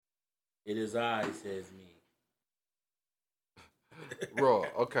It is I, says me. Raw.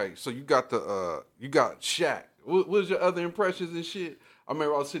 Okay, so you got you got Shaq. What was your other impressions and shit? I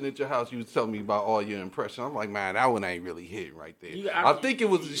remember I was sitting at your house. You was telling me about all your impressions. I'm like, man, that one ain't really hitting right there. I think it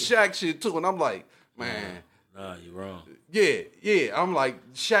was the Shaq shit too, and I'm like, man, nah, you're wrong. Yeah. I'm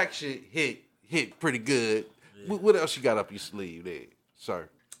like, Shaq shit hit pretty good. Yeah. What else you got up your sleeve there, sir?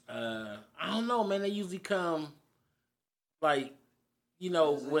 I don't know, man. They usually come like,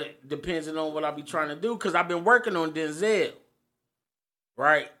 what depending on what I be trying to do, because I've been working on Denzel.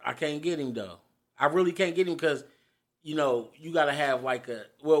 Right? I can't get him though. I really can't get him because, you gotta have like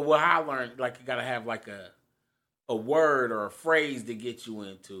what I learned, like you gotta have like a word or a phrase to get you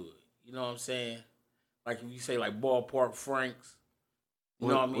into it. You know what I'm saying? Like if you say like ballpark Franks. You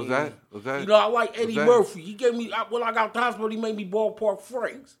know what I mean? Was that? I like Eddie Murphy. He gave me, when I got to the hospital, he made me ballpark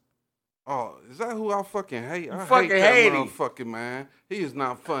Franks. Oh, is that who I fucking hate? I fucking hate that motherfucking man. He is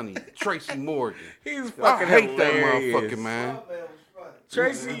not funny. Tracy Morgan. He's fucking I hate hilarious. that motherfucking man.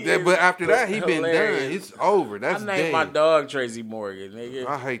 Tracy, but after that, he hilarious. been done. It's over. That's I named dead. my dog Tracy Morgan, nigga.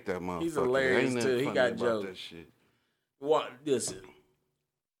 I hate that motherfucker. He's hilarious too. He got jokes. That shit. What? Listen,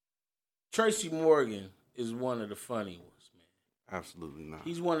 Tracy Morgan is one of the funny ones, man. Absolutely not.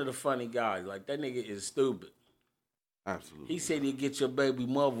 He's one of the funny guys. Like that nigga is stupid. Absolutely. He said he'd get your baby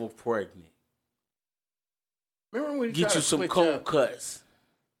mother pregnant. Remember when he get you some cold cuts?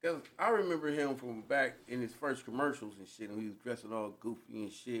 Cause I remember him from back in his first commercials and shit, and he was dressing all goofy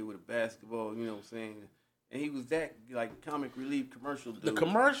and shit with a basketball, you know what I'm saying? And he was that like comic relief commercial dude. The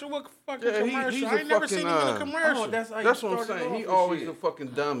commercial? What fucking commercial? I ain't never seen him in a commercial. That's what I'm saying. He always a fucking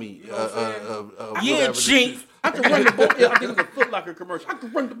dummy. You know chief. I can run the ball. Yeah, I think it was a Foot Locker commercial. I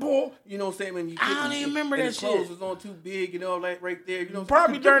can run the ball. You know what I'm saying? When I don't even remember that shit. His clothes was on too big, like right there. You know,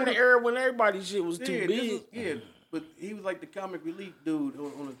 probably during the era when everybody's shit was too big. But he was like the comic relief dude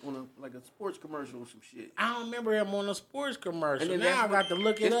on a sports commercial or some shit. I don't remember him on a sports commercial. And now I got to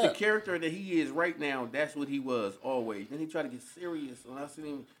look it up. It's the character that he is right now. That's what he was always. Then he tried to get serious. When I seen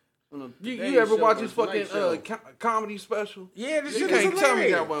him on the you ever watch his fucking comedy special? Yeah, this shit is hilarious. You can't tell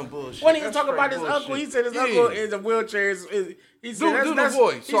me that one bullshit. When he was talking about his uncle, he said his uncle is a wheelchair. He said, do the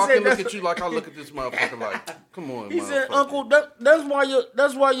voice so I can look at you like I look at this motherfucker like, come on, he said, Uncle,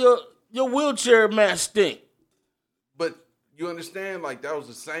 that's why your wheelchair mask stink. But you understand, like that was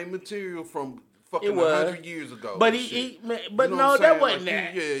the same material from fucking 100 years ago. But that wasn't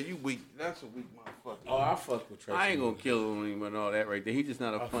that. You weak. That's a weak motherfucker. Oh, I fuck with Tracy. I ain't gonna kill him and all that right there. He's just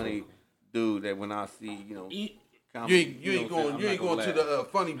not a funny dude that when I see, comedy, you ain't going to the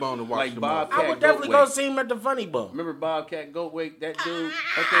Funny Bone to watch like the Bobcat. I would definitely go see him at the Funny Bone. Remember Bobcat Goatway, that dude?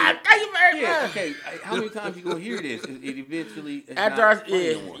 Okay. Thank you very much. Okay. How many times you gonna hear this? It eventually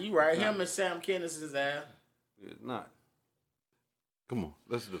you right. Him and Sam Kinnison's ass. It's not. Come on,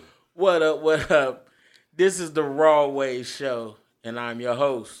 let's do it. What up? This is the Raw Way Show, and I'm your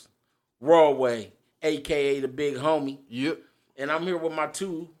host, Raw Way, a.k.a. the Big Homie. Yep. And I'm here with my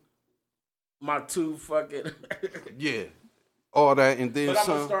two fucking... yeah. All that and then some. But I'm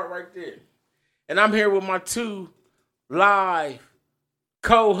going to start right there. And I'm here with my two live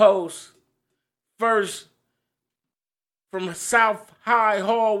co-hosts. First, from South High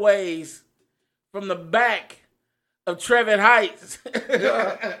Hallways, from the back of Trevitt Heights.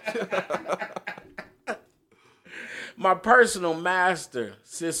 My personal master,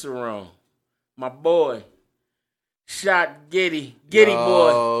 Cicerone. My boy, Shot Giddy boy.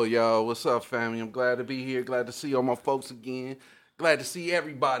 Oh, yo, what's up, family? I'm glad to be here. Glad to see all my folks again. Glad to see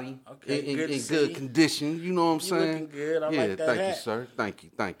everybody in good condition. You know what I'm saying? Looking good. I like that thank hat. you, sir. Thank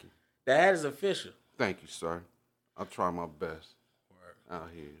you. The hat is official. Thank you, sir. I'll try my best out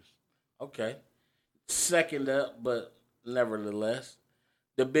here. Okay. Second up, but nevertheless,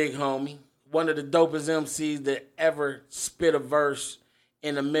 the Big Homie. One of the dopest MCs that ever spit a verse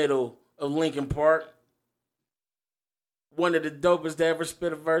in the middle of Lincoln Park. One of the dopest that ever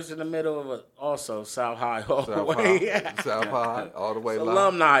spit a verse in the middle of also South High all the way. South High, all the way live.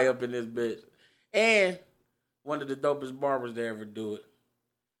 Alumni up in this bitch. And one of the dopest barbers that ever do it.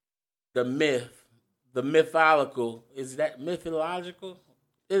 The mythological. Is that mythological?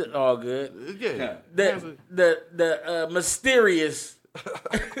 It's all good. Yeah. The mysterious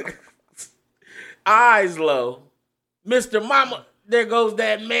eyes low. Mr. Mama, there goes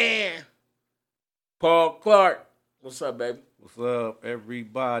that man. Paul Clark. What's up, baby? What's up,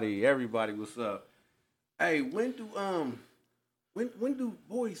 everybody? Everybody, what's up? Hey, when do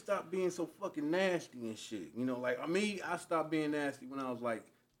boys stop being so fucking nasty and shit? I stopped being nasty when I was like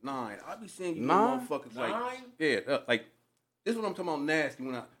 9. I be seeing you motherfuckers like, yeah, like this is what I'm talking about nasty.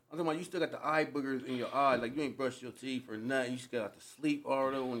 When I'm talking about you still got the eye boogers in your eye, like you ain't brushed your teeth or nothing. You just got the sleep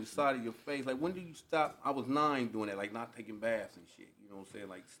already on the side of your face. Like when did you stop? I was 9 doing that, like not taking baths and shit. You know what I'm saying?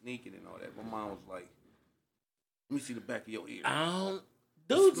 Like sneaking and all that. My mom was like, "Let me see the back of your ear."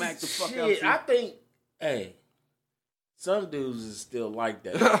 Dudes, smack the fuck shit. out I think, hey, some dudes is still like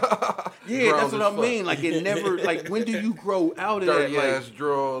that. Yeah, that's what I mean. Like it never. Like when do you grow out of dirty that? ass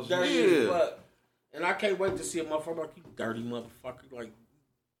drawers? Dirty as fuck. And I can't wait to see a motherfucker like you, dirty motherfucker. Like,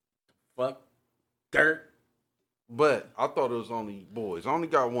 fuck, dirt. But I thought it was only boys. I only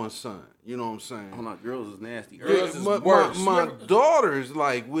got one son. You know what I'm saying? Oh no, girls is nasty. Girls is worse. My daughter's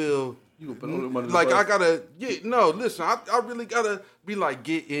like, well, like I gotta, listen, I really gotta be like,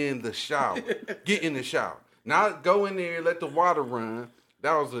 get in the shower. Get in the shower. Not go in there, let the water run.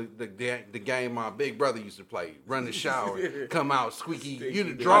 That was the game my big brother used to play. Run the shower, come out squeaky. You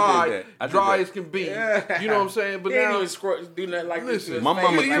the dry as can be. Yeah. You know what I'm saying? But now do nothing like listen, this. My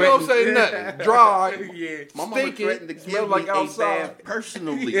mama, you don't say nothing. Dry, my mama threatened to give like me outside. a bath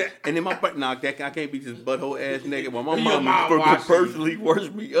personally, and then my butt knocked that. I can't be just butthole ass nigga. But my mama personally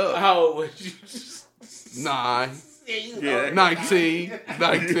washed me up. How old was you? 9. Yeah, 19. You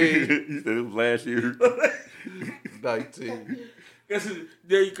said it was last year. 19.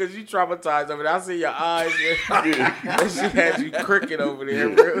 Because you traumatized over there. I see your eyes. That shit had you crooked over there,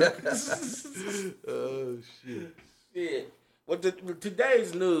 bro. Oh, shit. Yeah. Well,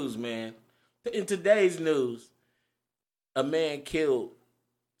 today's news, man. In today's news, a man killed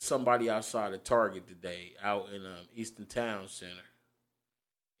somebody outside of Target today out in Eastern Town Center.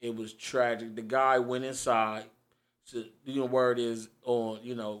 It was tragic. The guy went inside. So, word is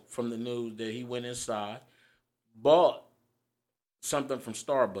on, from the news that he went inside, bought something from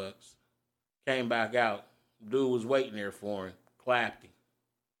Starbucks, came back out. Dude was waiting there for him, clapped him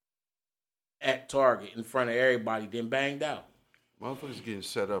at Target in front of everybody, then banged out. Motherfuckers getting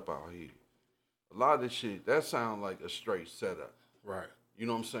set up out here. A lot of this shit, that sound like a straight setup. Right. You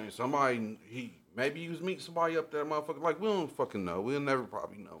know what I'm saying? Somebody, maybe he was meeting somebody up there, motherfucker. Like, we don't fucking know. We'll never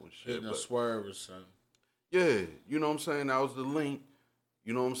probably know and shit. Hitting a swerve or something. Yeah, you know what I'm saying? That was the link,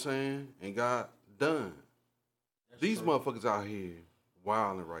 you know what I'm saying? And got done. These motherfuckers out here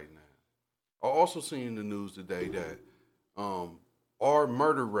wilding right now. I also seen in the news today that our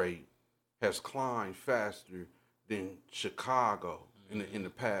murder rate has climbed faster than Chicago in the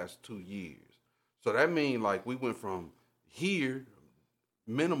past 2 years. So that means like we went from here,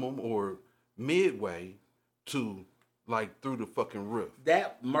 minimum or midway, to like through the fucking roof.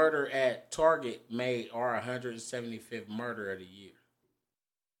 That murder at Target made our 175th murder of the year.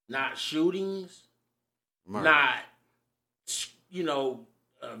 Not shootings, not,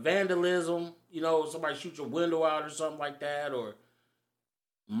 vandalism, somebody shoot your window out or something like that, or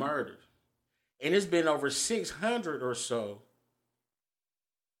murder. And it's been over 600 or so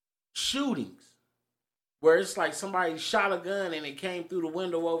shootings where it's like somebody shot a gun and it came through the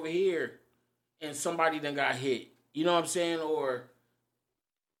window over here and somebody then got hit. You know what I'm saying? Or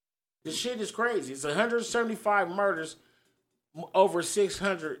the shit is crazy. It's 175 murders, over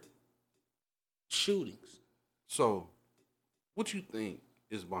 600 shootings. So, what you think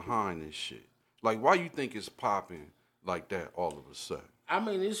is behind this shit? Like, why you think it's popping like that all of a sudden? I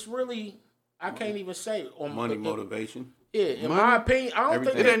mean, it's really, I can't even say. Money motivation. Yeah, in my opinion, I don't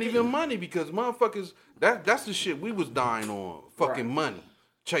think it ain't even money because motherfuckers, that's the shit we was dying on. Fucking money.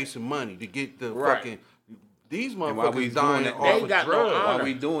 Chasing money to get the fucking, these motherfuckers dying off of drugs. While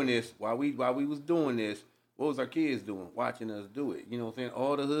we doing this, while we was doing this, what was our kids doing? Watching us do it. You know what I'm saying?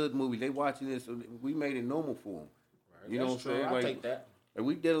 All the hood movies, they watching this. So we made it normal for them. Right. You know what I'm saying? I'll take that. And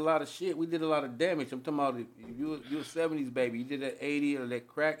we did a lot of shit. We did a lot of damage. I'm talking about if you're a 70s baby. You did that 80 or that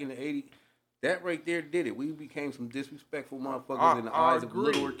crack in the 80s. That right there did it. We became some disrespectful motherfuckers in the eyes of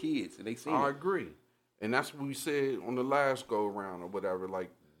littler kids. And they seen it. I agree. And that's what we said on the last go-around or whatever. Like,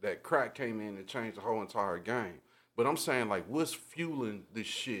 that crack came in and changed the whole entire game. But I'm saying, like, what's fueling this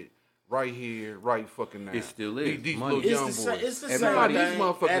shit right here, right fucking now? It still is. These little young boys. It's the same thing. These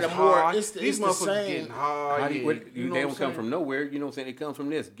motherfuckers high. These motherfuckers getting high. They don't come from nowhere. You know what I'm saying? It comes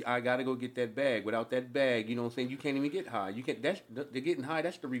from this. I got to go get that bag. Without that bag, you know what I'm saying? You can't even get high. You can't. They're getting high.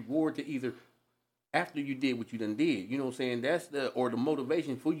 That's the reward to either after you did what you done did. You know what I'm saying? That's the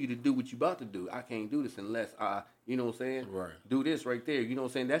motivation for you to do what you about to do. I can't do this unless I, you know what I'm saying? Right. Do this right there. You know what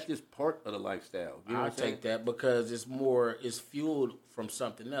I'm saying? That's just part of the lifestyle. You know what I'm saying? I take that because it's fueled from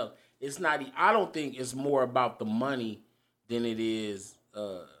something else. It's not. I don't think it's more about the money than it is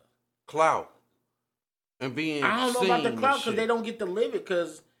clout and being. I don't know about the clout because they don't get to live it.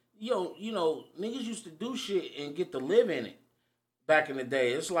 Because niggas used to do shit and get to live in it back in the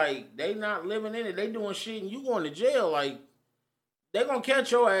day. It's like they not living in it. They doing shit and you going to jail. Like They gonna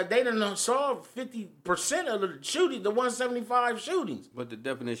catch your ass. They done saw 50% of the shootings, the 175 shootings. But the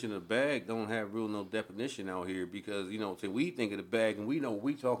definition of bag don't have no definition out here because, you know, we think of the bag and we know what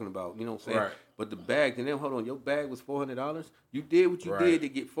we talking about, you know what I'm saying? Right. But the bag, and then hold on, your bag was $400. You did what you did to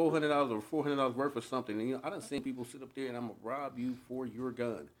get $400 or $400 worth of something. And, you know, I done seen people sit up there and I'm gonna rob you for your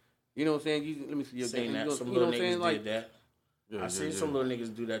gun. You know what I'm saying? Let me see your gun. Seen that. You know, Some you know little what I'm niggas saying? did that. Yeah, I seen some little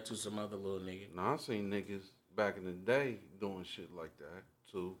niggas do that to some other little niggas. No, I seen niggas back in the day doing shit like that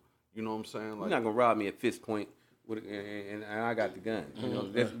too. You know what I'm saying? Like, you're not gonna rob me at fist point and I got the gun. You know,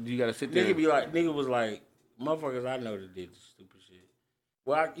 you gotta sit there. Nigga was like, motherfuckers I know that did stupid shit.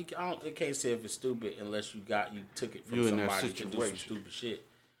 Well, I can't say if it's stupid unless you took it from somebody to do some stupid shit.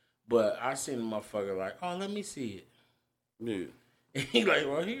 But I seen a motherfucker like, oh, let me see it. Yeah. And he like,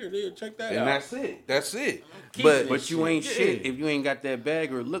 well, here, check that out. And that's it. That's it. But you ain't shit if you ain't got that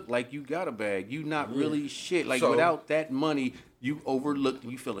bag or look like you got a bag. You not really shit. Like, without that money, you overlooked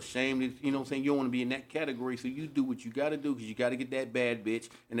and you feel ashamed. You know what I'm saying? You don't want to be in that category, so you do what you got to do because you got to get that bad bitch.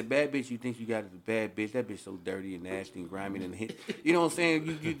 And the bad bitch you think you got is a bad bitch. That bitch so dirty and nasty and grimy and hit. You know what I'm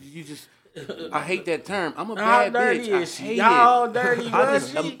saying? You just... I hate that term. I'm a bad bitch. I hate Y'all it. dirty,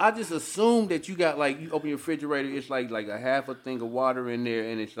 I just assume that you got like you open your refrigerator, it's like a half a thing of water in there,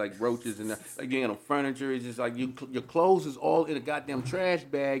 and it's like roaches and like you ain't got no furniture. It's just like your clothes is all in a goddamn trash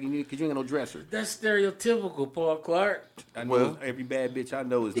bag, and because you ain't got no dresser. That's stereotypical, Paul Clark. I know every bad bitch I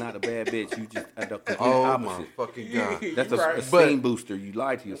know is not a bad bitch. You just the complete opposite. My fucking God. That's a steam booster. You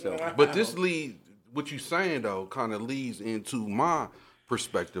lie to yourself. But this what you saying though kind of leads into my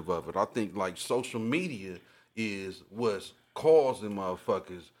perspective of it. I think like social media is what's causing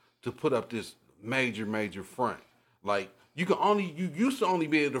motherfuckers to put up this major front. Like you used to only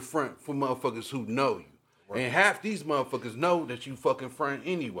be able to front for motherfuckers who know you. Right. And half these motherfuckers know that you fucking front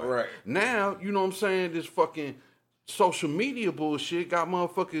anyway. Right. Now, you know what I'm saying, this fucking social media bullshit got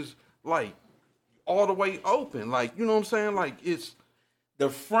motherfuckers like all the way open. Like, you know what I'm saying? Like it's the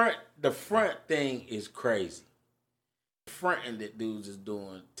front thing is crazy. Fronting that dudes is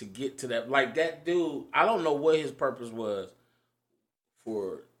doing to get to that. Like that dude, I don't know what his purpose was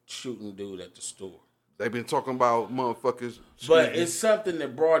for shooting dude at the store. They've been talking about motherfuckers, but it's something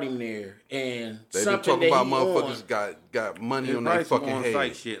that brought him there, and they've been talking about motherfuckers got money on their fucking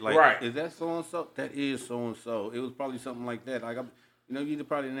head. Shit. Like, right? Is that so and so? That is so and so. It was probably something like that. Like you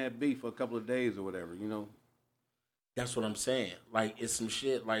probably in that beef for a couple of days or whatever. You know. That's what I'm saying. Like it's some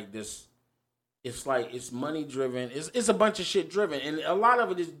shit like this. It's like it's money driven. It's a bunch of shit driven, and a lot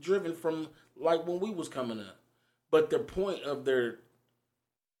of it is driven from like when we was coming up. But the point of their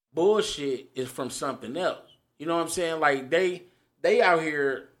bullshit is from something else. You know what I'm saying? Like they out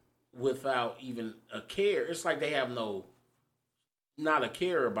here without even a care. It's like they have not a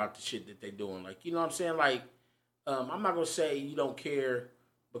care about the shit that they doing. Like you know what I'm saying? Like I'm not gonna say you don't care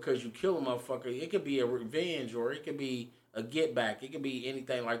because you kill a motherfucker. It could be a revenge or it could be a get back. It could be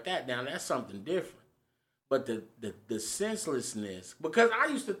anything like that. Now that's something different. But the senselessness, because I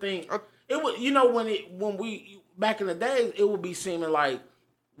used to think it would, you know, when we back in the days, it would be seeming like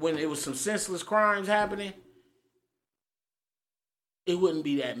when it was some senseless crimes happening, it wouldn't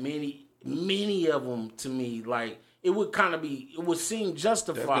be that many of them to me. Like it would kind of be, it would seem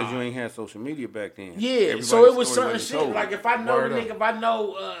justified. That's because you ain't had social media back then. Yeah, so it was certain shit. Like if I know the nigga, if I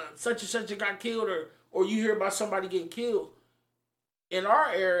know such and such got killed or you hear about somebody getting killed, in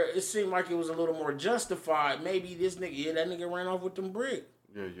our era, it seemed like it was a little more justified. Maybe this nigga, that nigga ran off with them bricks.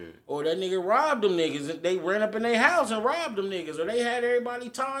 Yeah. Or that nigga robbed them niggas. And they ran up in their house and robbed them niggas. Or they had everybody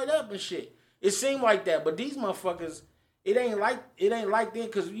tied up and shit. It seemed like that. But these motherfuckers, it ain't like that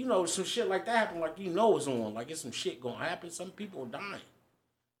because, you know, some shit like that happen like you know it's on. Like it's some shit gonna happen. Some people dying.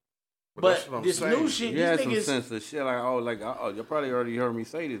 But this new shit, yeah, these niggas... some senseless shit. You probably already heard me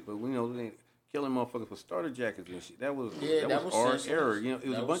say this, but you know, they killing motherfuckers for starter jackets and shit. That was our error. You know, it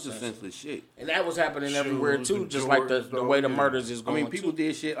was a bunch of senseless shit. And that was happening everywhere too, just like the way the murders is going. I mean, people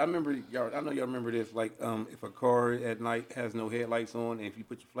did shit. I remember y'all. I know y'all remember this. Like, if a car at night has no headlights on, and if you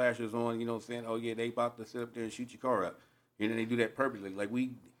put your flashers on, you know what I'm saying? Oh yeah, they about to sit up there and shoot your car up. You know, they do that purposely. Like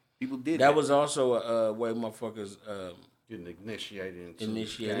people did. That was also a way motherfuckers getting initiated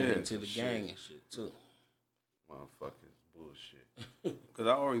into the gang and shit too. Motherfuckers bullshit. Because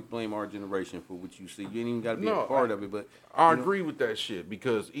I always blame our generation for what you see. You ain't even got to be a part of it. But I agree with that shit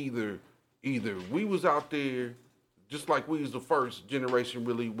because either we was out there just like we was the first generation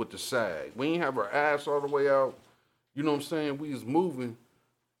really with the sag. We ain't have our ass all the way out. You know what I'm saying? We was moving,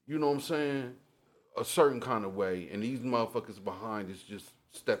 you know what I'm saying, a certain kind of way. And these motherfuckers behind us just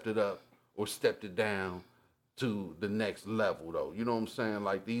stepped it up or stepped it down to the next level, though. You know what I'm saying?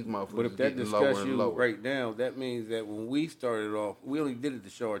 Like, these motherfuckers but if that getting lower discuss and you lower. right now, that means that when we started off, we only did it to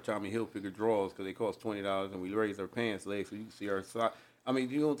show our Tommy Hilfiger drawers because they cost $20, and we raised our pants legs so you can see our side. I mean,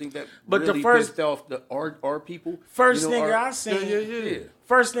 you don't think that really pissed off our people? First nigga I seen,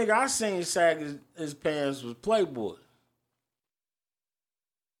 first nigga I seen sag his pants was Playboy.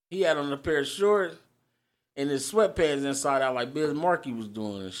 He had on a pair of shorts and his sweatpants inside out like Biz Markie was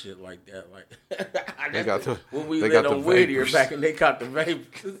doing and shit like that. Like when we lived on Whittier back and they caught the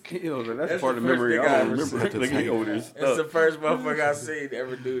vapors. That's part of the memory I don't remember. That's the first motherfucker I seen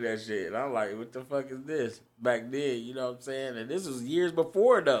ever do that shit. And I'm like, what the fuck is this? Back then, you know what I'm saying? And this was years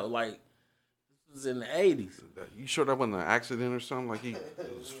before though. Like this was in the 80s. You sure that wasn't an accident or something? Like he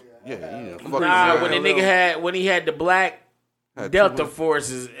was, when he had the black Delta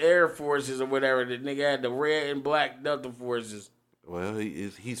Forces, Air Forces, or whatever. The nigga had the red and black Delta Forces. Well,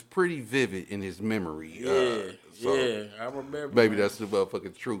 he's pretty vivid in his memory. Yeah, I remember. Maybe that's the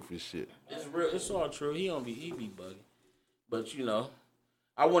motherfucking truth and shit. It's real. It's all true. He be bugging. But you know,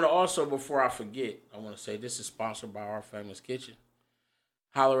 I want to also, before I forget, I want to say this is sponsored by Our Famous Kitchen.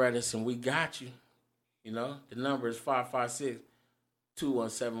 Holler at us and we got you. You know, the number is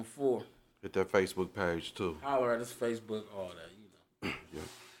 556-2174. Hit that Facebook page too. Holler at us, Facebook, all that, you know. Yeah.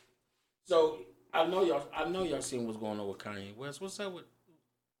 So I know y'all seen what's going on with Kanye West. What's up with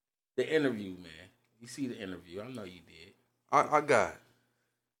the interview, man? You see the interview? I know you did. I got it.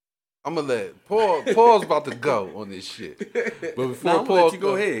 I'm gonna let Paul's about to go on this shit. But before Paul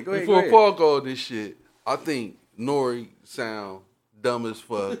go ahead. Paul go on this shit, I think Nori sound dumb as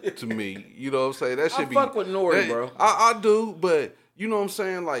fuck to me. You know what I'm saying? That should be. I fuck with Nori, bro. I do, but you know what I'm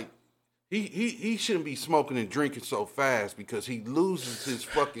saying? Like. He shouldn't be smoking and drinking so fast because he loses his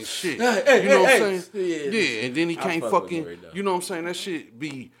fucking shit. You know what I'm saying? Yeah, and then he can't fucking. You know what I'm saying? That shit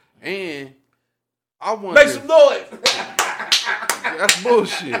be. And I wonder. Make some noise. That's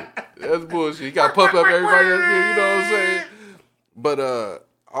bullshit. That's bullshit. He got to pump up everybody else. You know what I'm saying? But I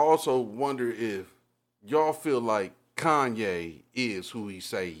also wonder if y'all feel like Kanye is who he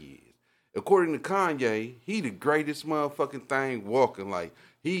say he is. According to Kanye, he the greatest motherfucking thing walking. Like.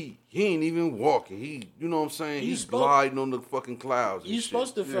 He ain't even walking. You know what I'm saying? He's gliding on the fucking clouds. You're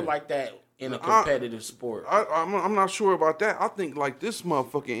supposed to feel like that in a competitive sport. I'm not sure about that. I think like this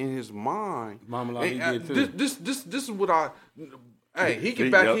motherfucker in his mind. Mama, he did too. This is what I. Hey, he can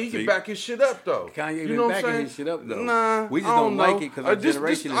back his shit up though. Kanye you know been backing his shit up though. Nah, we just don't like it because our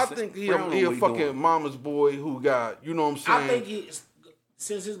generation I think he a fucking mama's boy who got. You know what I'm saying? I think he's.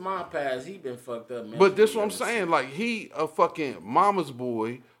 Since his mom passed, he been fucked up, man. But that's what I'm saying. Like, he a fucking mama's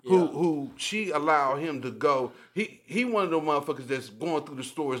boy who she allowed him to go. He one of the motherfuckers that's going through the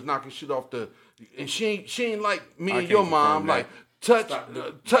stores, knocking shit off the... And she ain't like me and your mom. Like, touch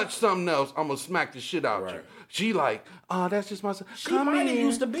something else, I'm going to smack the shit out you. She like, that's just my son. She might have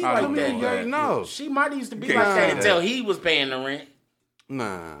used to be like that. You already know. She might have used to be like that until he was paying the rent.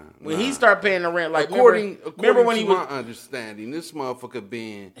 When he started paying the rent, like according when he was my understanding, this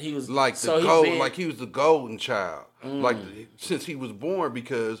motherfucker he was like he was the golden child, like since he was born.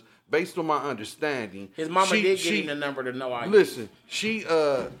 Because based on my understanding, his mama did give him the number to know. Listen, she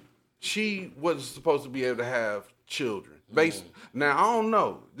wasn't supposed to be able to have children. Now I don't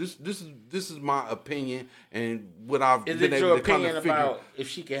know. This is my opinion and what I've been able to kind of figure. Is it your opinion about if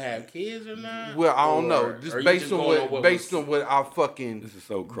she can have kids or not? Well, I don't know. Just based on what I fucking this is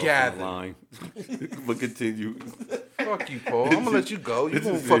so gathered. The line. But continue. Fuck you, Paul. I'm gonna let you go. You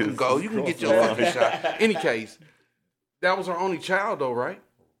gonna fucking go. You can get your fucking shot. Any case, that was her only child, though, right?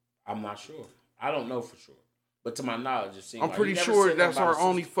 I'm not sure. I don't know for sure. But to my knowledge, it seems I'm pretty sure that's her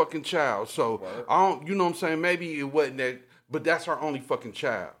only fucking child. So I don't, you know what I'm saying? Maybe it wasn't that, but that's her only fucking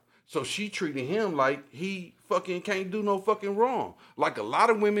child. So she treated him like he fucking can't do no fucking wrong, like a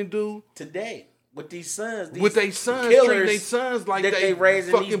lot of women do today with these sons. With their sons, killers, treat their sons like they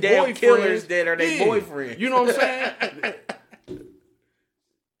raising fucking these damn killers that are their boyfriends. You know what I'm saying?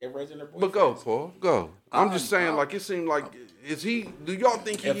 They're raising their boyfriends. But go, Paul, go. I'm just saying, like it seemed like. Is he? Do y'all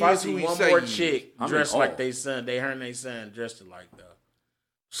think he if is I see who he one say more he chick dressed like they son, her and they son dressed like the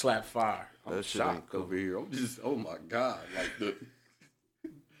slap fire. I'm shocked over here. I'm just, oh my god, like the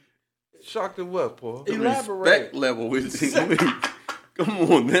shocked at what, Paul? The respect level is. I mean,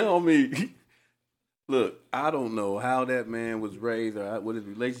 come on now. I mean, look, I don't know how that man was raised or what his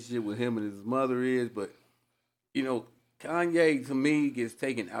relationship with him and his mother is, but you know, Kanye to me gets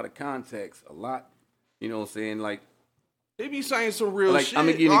taken out of context a lot. You know what I'm saying? Like. He be saying some real shit. I'm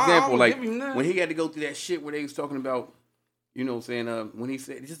going to give you an example. Like, when he had to go through that shit where they was talking about, you know what I'm saying, when he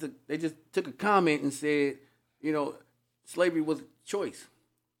said, they just took a comment and said, you know, slavery was a choice.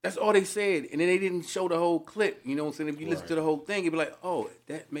 That's all they said. And then they didn't show the whole clip. You know what I'm saying? If you listen to the whole thing, you'd be like, oh,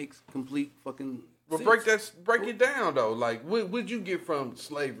 that makes complete fucking sense. Break it down, though. Like, what'd you get from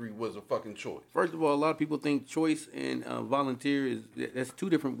slavery was a fucking choice? First of all, a lot of people think choice and volunteer that's two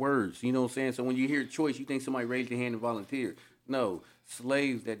different words. You know what I'm saying? So when you hear choice, you think somebody raised their hand and volunteered. No,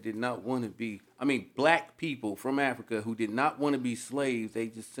 slaves that did not want to be, black people from Africa who did not want to be slaves, they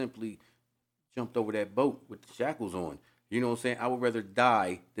just simply jumped over that boat with the shackles on. You know what I'm saying? I would rather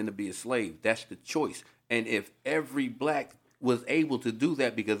die than to be a slave. That's the choice. And if every black was able to do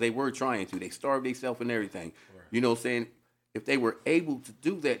that, because they were trying to, they starved themselves and everything. Right. You know what I'm saying? If they were able to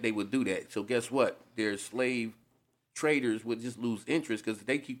do that, they would do that. So guess what? Their slave traders would just lose interest because if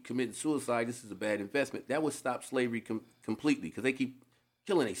they keep committing suicide, this is a bad investment. That would stop slavery completely because they keep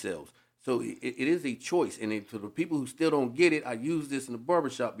killing themselves. So it is a choice. And for the people who still don't get it, I used this in the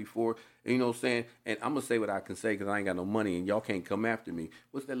barbershop before, you know what I'm saying? And I'm going to say what I can say because I ain't got no money and y'all can't come after me.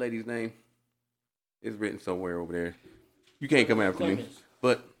 What's that lady's name? It's written somewhere over there. You can't come after me.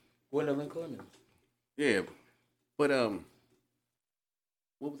 But Gwendolyn Clemens. Yeah. But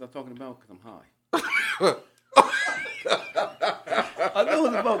what was I talking about? Because I'm high. I know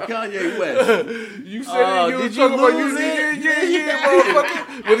it's about Kanye West. You said you were talking about yeah,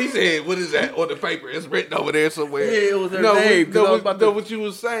 motherfucker. What he said? What is that on the paper? It's written over there somewhere. Yeah, it was her name. What you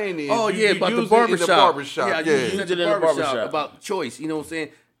was saying is, about the barbershop. Yeah, you used it in the barbershop about choice. You know what I'm saying?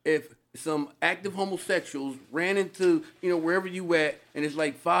 If some active homosexuals ran into, wherever you at, and it's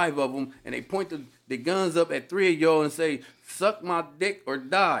like 5 of them, and they point the guns up at 3 of y'all and say, "Suck my dick or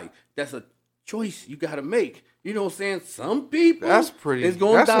die." That's a choice you got to make. You know what I'm saying? Some people is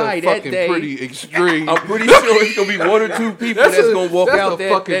going to die that day. That's pretty extreme. I'm pretty sure it's going to be 1 or 2 people that's going to walk out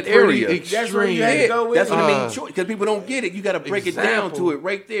that area. Extreme. That's where you had to go with. That's what I mean. Because people don't get it. You got to break it down to it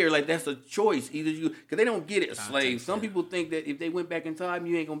right there. Like, that's a choice. Either you, because they don't get it, a slave. Some people think that if they went back in time,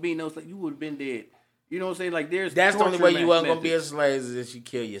 you ain't going to be no slave. You would have been dead. You know what I'm saying? Like, that's the only way you wasn't going to be a slave is if you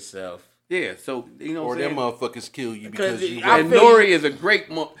kill yourself. Yeah, so, you know what I'm saying? Or them motherfuckers kill you because you... And Nori is a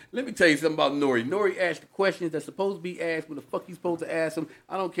great... Let me tell you something about Nori. Nori asked the questions that's supposed to be asked when the fuck you supposed to ask him.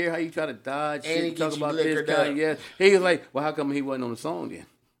 I don't care how you try to dodge shit and talk about this guy. Yeah. He was like, well, how come he wasn't on the song then?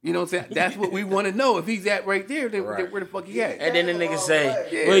 You know what I'm saying? That's what we want to know. If he's at right there, then where the fuck he at? And then the nigga say,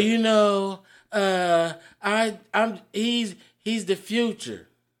 well, he's the future.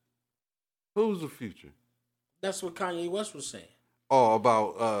 Who's the future? That's what Kanye West was saying. Oh,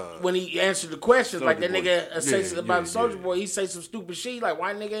 about when he answered the questions, like that nigga say something about Soulja Boy, he say some stupid shit like,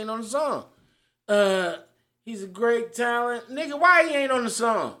 "Why nigga ain't on the song?" He's a great talent, nigga. Why he ain't on the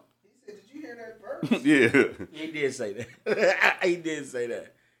song? He said, "Did you hear that verse?" Yeah, he did say that. He did say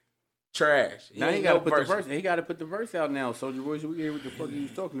that. Trash. Now he got to put the verse. He got to put the verse out now. Soulja Boy, so we can hear what the fuck he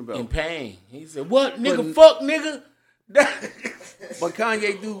was talking about. In pain, he said, "What nigga? Fuck nigga." But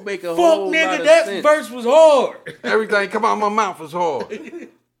Kanye do make a fuck whole nigga, lot of that sense. verse was hard. Everything come out of my mouth is hard.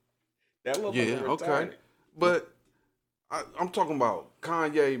 That okay. But I'm talking about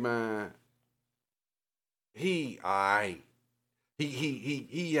Kanye, man. He had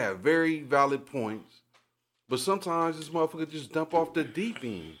very valid points, but sometimes this motherfucker just dump off the deep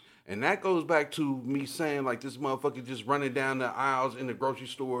end. And that goes back to me saying like this motherfucker just running down the aisles in the grocery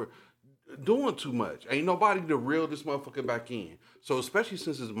store doing too much. Ain't nobody to reel this motherfucker back in. So especially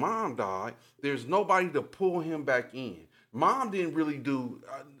since his mom died, there's nobody to pull him back in. Mom didn't really do,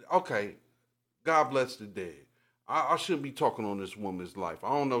 okay, God bless the dead. I shouldn't be talking on this woman's life. I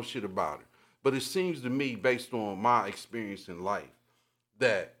don't know shit about her. But it seems to me, based on my experience in life,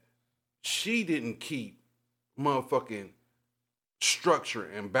 that she didn't keep motherfucking structure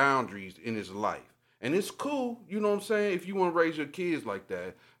and boundaries in his life. And it's cool, you know what I'm saying, if you want to raise your kids like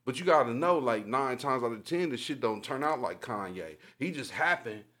that. But you got to know, like, 9 times out of 10, this shit don't turn out like Kanye. He just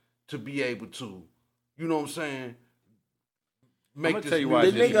happened to be able to, you know what I'm saying, make this. Tell you why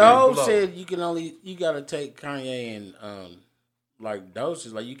the nigga Ho said you got to take Kanye in, like,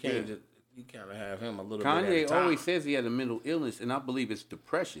 doses. Like, you can't just, you got to have him a little bit at a time. Kanye always says he had a mental illness, and I believe it's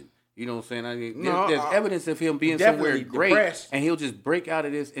depression. You know what I'm saying? There's evidence of him being somewhere great, depressed. And he'll just break out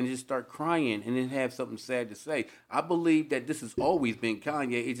of this and just start crying and then have something sad to say. I believe that this has always been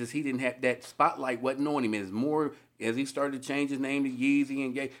Kanye. It's just he didn't have that spotlight wasn't on him. It's more as he started to change his name to Yeezy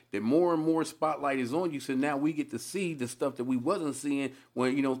and Gay, the more and more spotlight is on you. So now we get to see the stuff that we wasn't seeing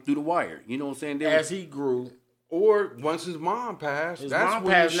when through the wire. You know what I'm saying? As he grew. Or once his mom passed. Now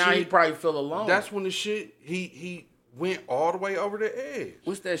he probably feel alone. That's when the shit he went all the way over the edge.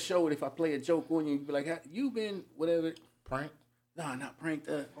 What's that show? If I play a joke on you, you be like, "You been whatever pranked?" No, not pranked.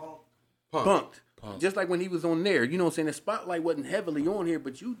 Punked. just like when he was on there. You know what I'm saying? The spotlight wasn't heavily on here,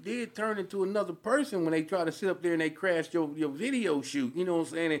 but you did turn into another person when they try to sit up there and they crashed your video shoot. You know what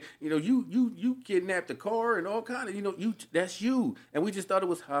I'm saying? And, you know, you kidnapped the car and all kind of, you know, that's you. And we just thought it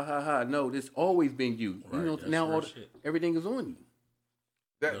was ha ha ha. No, this always been you. Right, you know, now everything is on you.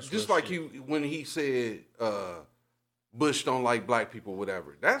 That just like when he said Bush don't like black people,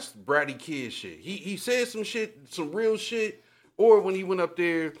 whatever. That's bratty kid shit. He said some shit, some real shit. Or when he went up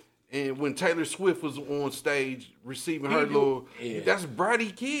there and when Taylor Swift was on stage receiving her little, that's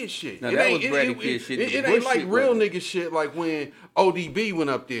bratty kid shit. Now, that was bratty kid shit. It ain't like real nigga shit like when ODB went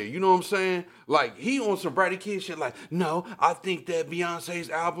up there. You know what I'm saying? Like, he on some bratty kid shit like, no, I think that Beyonce's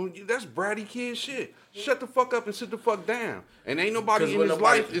album, that's bratty kid shit. Shut the fuck up and sit the fuck down. And ain't nobody in his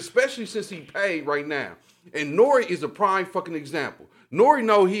life, especially since he paid right now. And Nori is a prime fucking example. Nori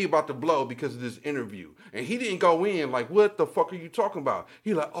know he about to blow because of this interview. And he didn't go in like, what the fuck are you talking about?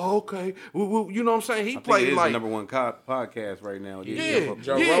 He like, oh, okay. You know what I'm saying? He played like... the number one podcast right now. Yeah.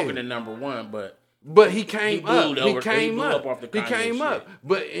 Joe Rogan is number one, but he came up. He came up.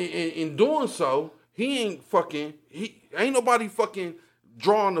 But in doing so, ain't nobody fucking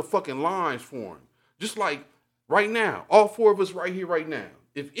drawing the fucking lines for him. Just like right now, all four of us right here, right now.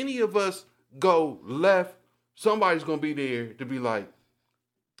 If any of us go left, somebody's gonna be there to be like,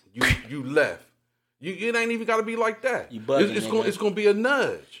 you left. It ain't even gotta be like that. It's gonna be a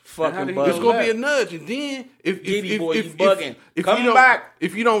nudge. Fucking It's gonna be a nudge, and then if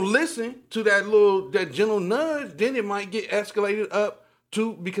you don't listen to that gentle nudge, then it might get escalated up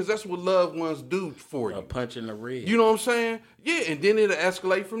to, because that's what loved ones do for you. A punch in the rib. You know what I'm saying? Yeah, and then it'll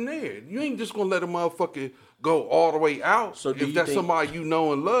escalate from there. You ain't just gonna let a motherfucker go all the way out. So if that's somebody you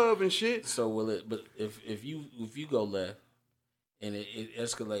know and love and shit. So will it? But if you go left and it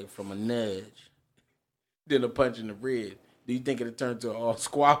escalate from a nudge, then a punch in the rib, do you think it'll turn to an all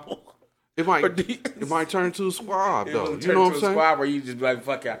squabble? It might turn to a squab though. You know what I'm saying? Squab where you just be like,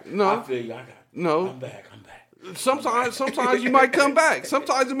 fuck out. No, I feel you. I'm back. Sometimes you might come back.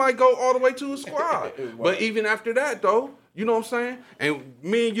 Sometimes it might go all the way to a squad. But even after that, though, you know what I'm saying? And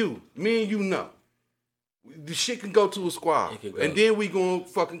me and you know, the shit can go to a squad, and then we gonna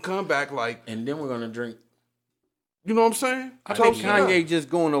fucking come back like, and then we're gonna drink. You know what I'm saying? I think Kanye just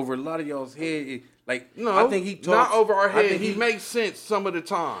going over a lot of y'all's head. Like, no, I think he talks, not over our head. He makes sense some of the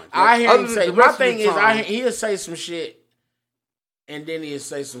time. Like, I hear him say. My thing is, he'll say some shit. And then he'll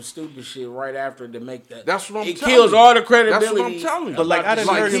say some stupid shit right after to make that. That's what I'm telling you. It kills all the credibility. That's what I'm telling you. But like, I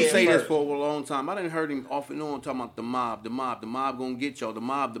didn't heard him say this for a long time. I didn't heard him off and on talking about the mob gonna get y'all, the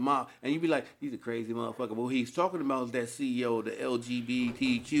mob. And you be like, he's a crazy motherfucker. Well, he's talking about that CEO, the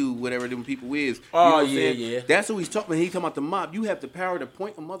LGBTQ, whatever them people is. You know what I'm saying? That's who he's talking about. He's talking about the mob. You have the power to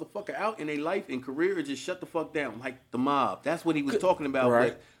point a motherfucker out in their life and career and just shut the fuck down. Like the mob. That's what he was talking about.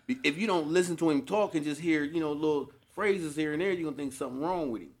 Right. But if you don't listen to him talk and just hear, little phrases here and there, you're gonna think something wrong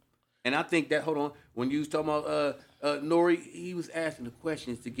with him. And I think that, hold on, when you was talking about Nori, he was asking the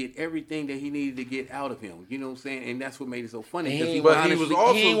questions to get everything that he needed to get out of him. You know what I'm saying? And that's what made it so funny. He ain't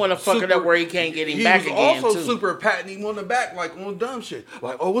want to fuck it up where he can't get him back again. He was also super patting him on the back, like on dumb shit.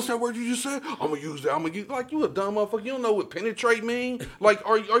 Like, oh, what's that word you just said? I'm gonna use that. Like, you a dumb motherfucker. You don't know what penetrate mean? Like,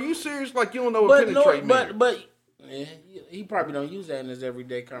 are you serious? Like, you don't know what penetrate mean? But yeah, he probably don't use that in his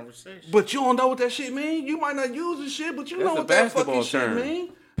everyday conversation. But you don't know what that shit mean? You might not use the shit, but you know what that fucking shit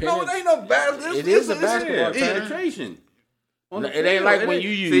mean? No, it ain't no basketball. It is a basketball term. Penetration. It ain't like when you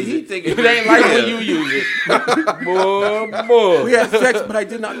use it. It ain't like when you use it. Boy. We had sex, but I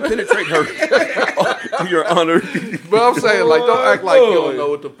did not penetrate her. Your Honor. But I'm saying, like, don't act like you don't know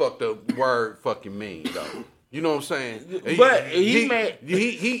what the fuck the word fucking mean, though. You know what I'm saying? But he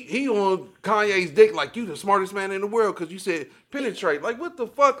on Kanye's dick like you the smartest man in the world because you said penetrate. Like, what the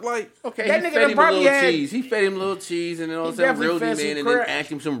fuck? Like, okay, that nigga fed him a little cheese. He fed him a little cheese and then all of a sudden reeled him in and then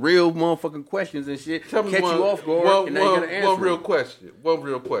asked him some real motherfucking questions and shit. Catch you off guard and now you gotta answer. One real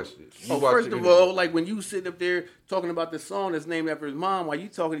question. First of all, like when you sit up there talking about the song that's named after his mom, while you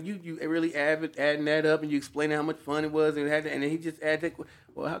talking, you really adding that up and you explaining how much fun it was and then he just added that.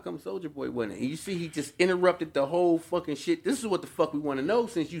 Well, how come Soulja Boy wasn't? And you see, he just interrupted the whole fucking shit. This is what the fuck we want to know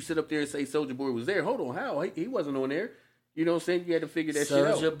since you sit up there and say Soulja Boy was there. Hold on, how? He wasn't on there. You know what I'm saying? You had to figure that shit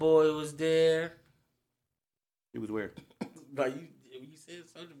out. Soulja Boy was there. He was where? Like you said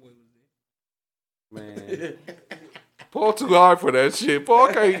Soulja Boy was there. Man. Paul too hard for that shit. Paul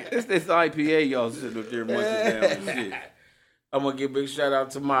can't. It's this IPA y'all sitting up there munching down and shit. I'm going to give a big shout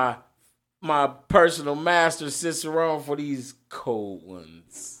out to my personal master, Cicerone, for these cold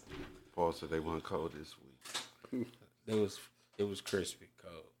ones. Paul said they weren't cold this week. It was crispy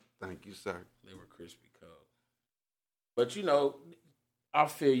cold. Thank you, sir. They were crispy cold. But I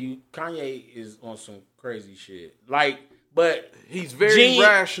feel you. Kanye is on some crazy shit. Like, but he's very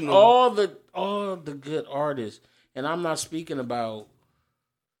rational. All the good artists, and I'm not speaking about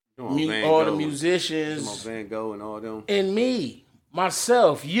all the musicians, Van Gogh and all them, and me,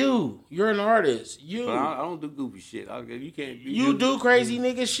 myself, you're an artist. But I don't do goofy shit. You can't. You do crazy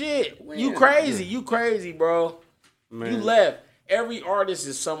nigga shit. When? You crazy, bro. Man. You left. Every artist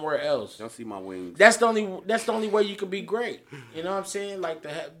is somewhere else. Don't see my wings. That's the only way you can be great. You know what I'm saying? Like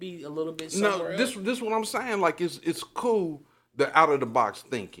to be a little bit somewhere else. This what I'm saying. Like it's cool the out of the box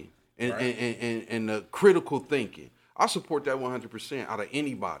thinking and the critical thinking. I support that 100% out of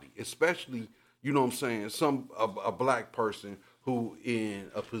anybody, especially you know what I'm saying. A black person who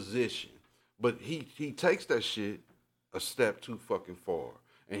in a position, but he takes that shit a step too fucking far.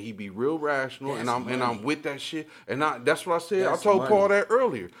 And he be real rational, and I'm with that shit. And that's what I said. I told Paul that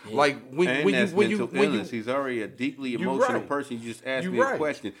earlier. Yeah. Like when you he's already a deeply emotional person. You just ask me a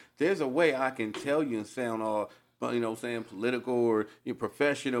question. There's a way I can tell you and sound all saying political or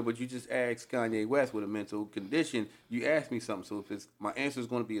professional, but you just ask Kanye West with a mental condition. You ask me something. So if my answer is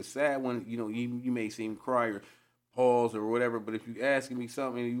going to be a sad one, you may seem cry or pause or whatever, but if you asking me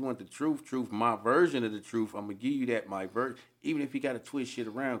something and you want the truth, my version of the truth, I'm gonna give you that my version, even if you got to twist shit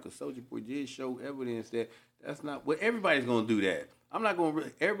around, because Soulja Boy did show evidence that that's not what everybody's gonna do. That I'm not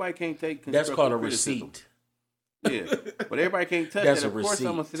gonna. Everybody can't take. That's called a receipt. Yeah, but everybody can't touch that's that. Of course, receipt.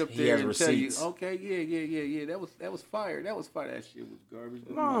 I'm gonna sit up there and receipts. Tell you, okay, yeah. That was fire. That was fire. That shit was garbage.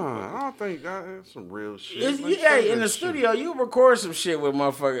 Nah, I don't think that's some real shit. In the studio, you record some shit with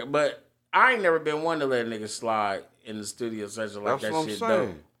motherfucker, but I ain't never been one to let niggas slide in the studio session like that shit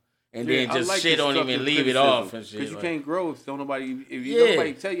dope. And then just like shit don't even leave it off and shit. Because you can't grow if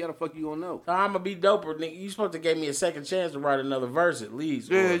nobody tell you how the fuck you gonna know. So I'm gonna be doper, nigga. You supposed to give me a second chance to write another verse at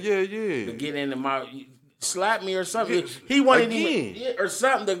least. Yeah. To get into my slap me or something. He wanted me or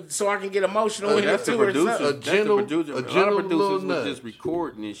something so I can get emotional in it too or something. A gentle producers was just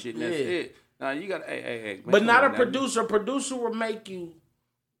recording and shit and that's it. Now you got hey. But not a producer. A producer will make you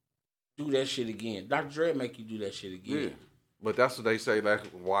do that shit again. Dr. Dre make you do that shit again. Yeah. But that's what they say. Like,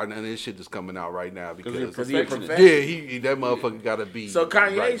 why none of this shit is coming out right now? Because he a perfectionist. Yeah, that motherfucker got to be. So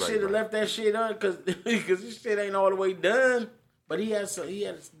Kanye should have left that shit on because this shit ain't all the way done. But he has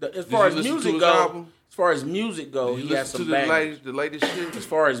as far as music go. As far as music go, he has some bangers. The latest shit. As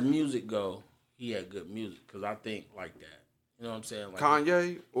far as music go, he had good music because I think like that. You know what I'm saying? Like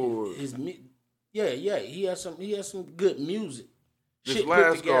Kanye or he has some good music. This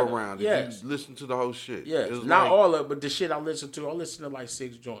last go around, did you listen to the whole shit? Yeah, not all of it, but the shit I listen to like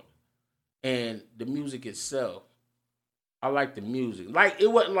 6 joints. And the music itself, I like the music. Like,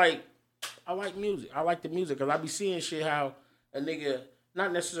 it wasn't like, I like music. I like the music because I be seeing shit how a nigga,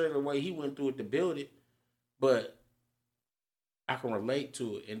 not necessarily the way he went through it to build it, but I can relate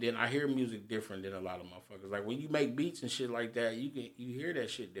to it. And then I hear music different than a lot of motherfuckers. Like, when you make beats and shit like that, you hear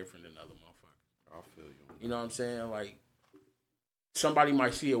that shit different than other motherfuckers. I feel you. You know what I'm saying? Like, somebody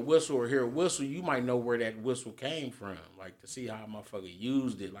might see a whistle or hear a whistle, you might know where that whistle came from. Like, to see how a motherfucker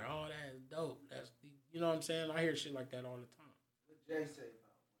used it. Like, oh, that's dope. You know what I'm saying? I hear shit like that all the time. What Jay say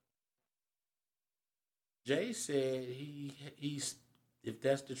about it? Jay said he's if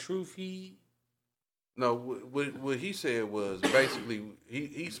that's the truth, No, what he said was basically,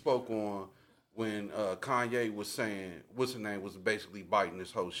 he spoke on when Kanye was saying, what's his name, was basically biting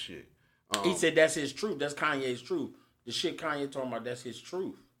this whole shit. He said that's his truth. That's Kanye's truth. The shit Kanye talking about, that's his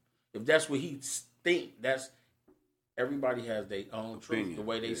truth. If that's what he think, that's everybody has their own truth, the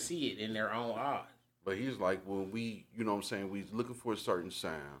way they see it in their own eyes. But he's like, when we, you know what I'm saying, we was looking for a certain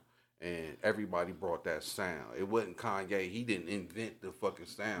sound, and everybody brought that sound. It wasn't Kanye. He didn't invent the fucking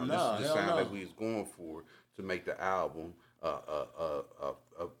sound. No, this is the sound that we was going for to make the album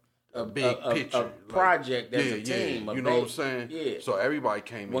a big picture. A project that's a team. You know what I'm saying? Yeah. So everybody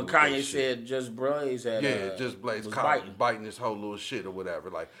came in. When Kanye said Just Blaze had Just Blaze biting this whole little shit or whatever.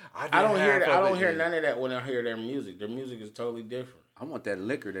 Like I don't hear none of that when I hear their music. Their music is totally different. I want that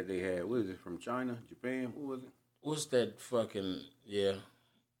liquor that they had. What is it, from China, Japan? What was it? What's that fucking Yeah.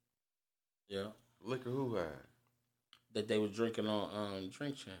 Liquor who had? That they was drinking on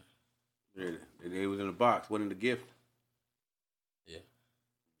Drink Champ. Yeah, it was in a box. Wasn't the gift? Yeah.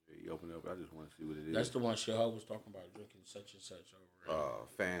 You open it up. I just want to see what it is. That's the one Shahab was talking about, drinking such and such over.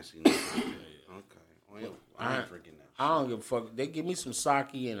 Fancy. Okay. Well, I ain't drinking that shit. I don't give a fuck. They give me some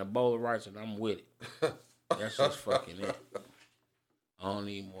sake and a bowl of rice and I'm with it. That's just fucking it. I don't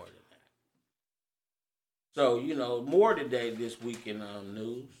need more than that. So, more today this week in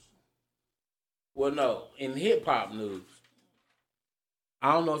news. Well, no, in hip-hop news.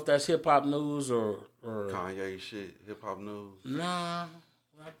 I don't know if that's hip hop news or Kanye shit, hip hop news. Nah.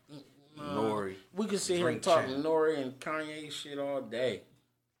 Nori. We could sit here and talk Nori and Kanye shit all day.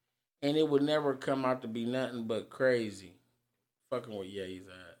 And it would never come out to be nothing but crazy. Fucking with Ye's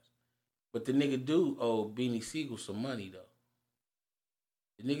ass. But the nigga do owe Beanie Siegel some money, though.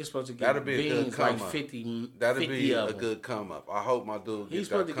 The nigga's supposed to get Beans like 50 That'd be of a them. good come up. I hope my dude gets He's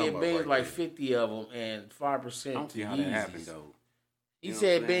supposed to get Beans right like there. 50 of them and 5% I don't to see how Yeezys. that happened though. He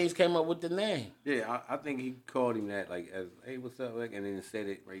said Beans came up with the name. Yeah, I think he called him that, like, as, hey, what's up, like, and then said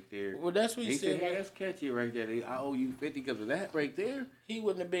it right there. Well, that's what he said. Hey, that's catchy right there. I owe you 50 because of that right there. They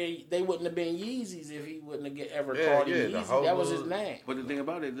wouldn't have been Yeezys if he wouldn't have ever called him Yeezy. That was his name. But the thing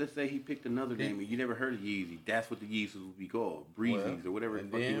about it, let's say he picked another name and you never heard of Yeezy. That's what the Yeezys would be called, Breezes or whatever the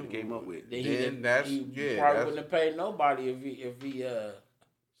fuck he came up with. He probably wouldn't have paid nobody if he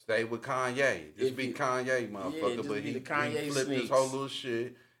stay with Kanye. Just be Kanye, motherfucker. just but be he the Kanye flipped sneaks. his whole little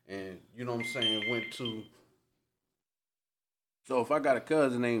shit, and you know what I'm saying, went to. So if I got a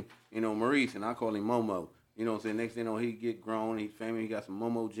cousin named, Maurice, and I call him Momo, you know what I'm saying? Next thing you know, he get grown, he's famous, he got some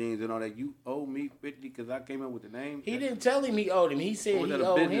Momo jeans and all that. You owe me 50 because I came up with the name? He didn't tell him he owed him. He said he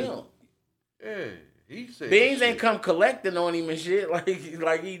owed him. Yeah, he said Beans ain't come collecting on him and shit like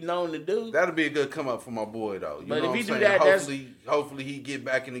he's known to do. That'll be a good come up for my boy though. You But know if he what do I'm that, saying? Hopefully he get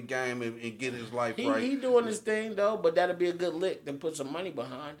back in the game and get his life right. He doing his thing though, but that'll be a good lick to put some money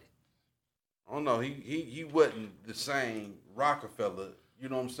behind it. I don't know. He wasn't the same Rockefeller. You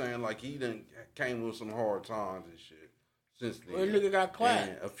know what I'm saying? Like he done came with some hard times and shit since then. Well, nigga got clapped.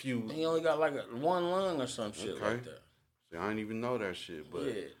 And a few. He only got like one lung or some shit like that. See, I didn't even know that shit, but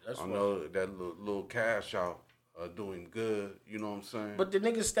that's I know that little cash out doing good. You know what I'm saying? But the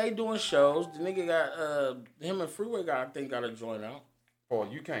nigga stay doing shows. The nigga got him and Freeway got a joint out. Paul,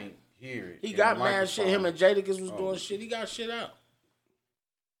 you can't hear it. He got mad shit. Him and Jadakiss was doing shit. He got shit out.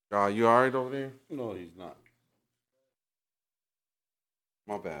 You all right over there? No, he's not.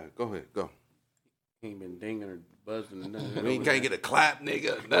 My bad. Go ahead. Go. He ain't been dinging or buzzing or nothing. He can't get a clap,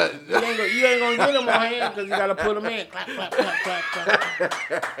 nigga. Nothing. You ain't gonna get him on hand because you gotta put him in. Clap, clap, clap,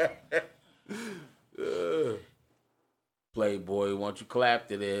 clap, clap. Playboy, won't you clap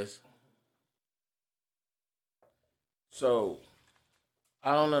to this? So,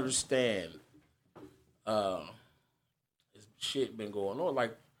 I don't understand. This shit been going on.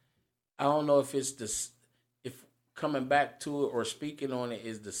 Like, I don't know if it's this. If coming back to it or speaking on it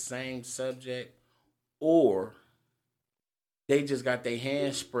is the same subject, or they just got their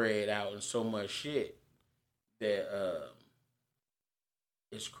hands spread out in so much shit that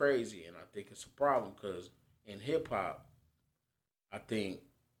it's crazy, and I think it's a problem because in hip hop, I think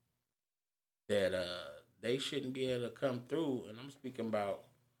that they shouldn't be able to come through, and I'm speaking about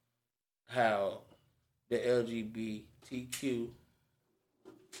how the LGBTQ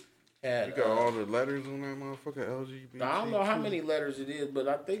had. You got all the letters on that motherfucker LGBT. I don't know how many letters it is, but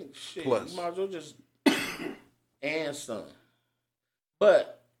I think shit. Plus. You might as well just and some.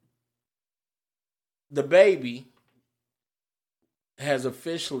 But the baby has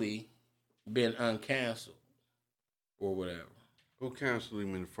officially been uncanceled or whatever. Who canceled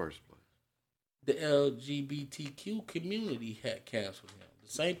him in the first place? The LGBTQ community had canceled him.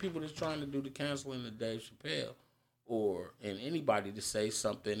 The same people that's trying to do the canceling of Dave Chappelle and anybody to say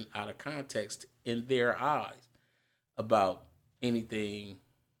something out of context in their eyes about anything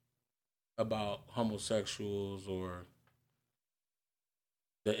about homosexuals or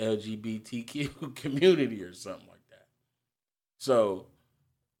the LGBTQ community or something like that. So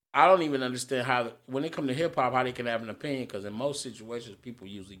I don't even understand how, when it comes to hip hop, how they can have an opinion, because in most situations, people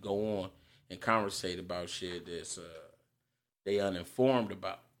usually go on and conversate about shit that's they uninformed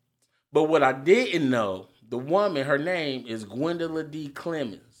about. But what I didn't know, the woman, her name is Gwendolyn D.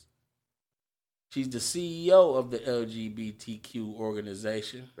 Clemens. She's the CEO of the LGBTQ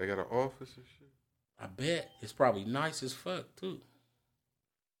organization. They got an office and shit? I bet it's probably nice as fuck, too.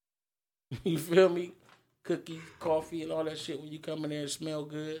 You feel me? Cookies, coffee, and all that shit when you come in there and smell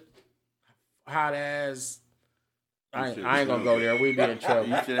good. Hot ass. I ain't gonna go there. We be in trouble.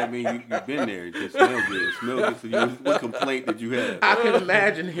 You should have you've been there. It just smell good. Smell good. So what complaint did you have? I can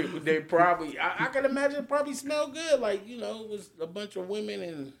imagine they probably. I can imagine it probably smell good. Like, it was a bunch of women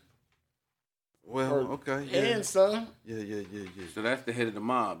and. Well, okay. Yeah. And some. Yeah. So that's the head of the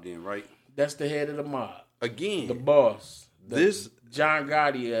mob, then, right? That's the head of the mob. Again, the boss. This John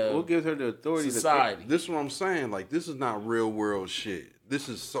Gotti. What gives her the authority? Society. This is what I'm saying. Like, this is not real world shit. This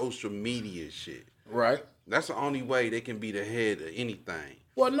is social media shit. Right. That's the only way they can be the head of anything.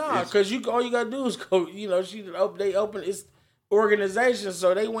 Well, nah, because all you gotta do is go. They open. It's organization,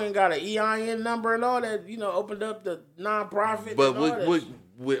 so they went and got an EIN number and all that. Opened up the nonprofit. But and all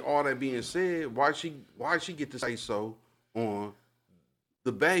with all that being said, why she get to say so on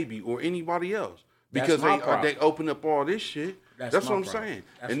the baby or anybody else? Because they open up all this shit. That's what I'm saying.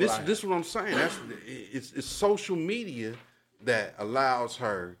 And this is what I'm saying. It's social media that allows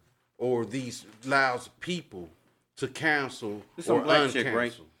her or allows people to cancel or uncancel. Chick,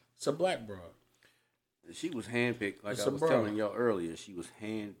 right? It's a black broad. She was handpicked, like I was telling y'all earlier. She was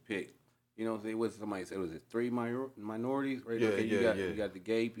handpicked. Somebody said, was it 3 minorities? Right? Yeah, You got the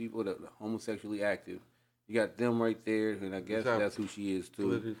gay people, the homosexually active. You got them right there, and I guess that's who she is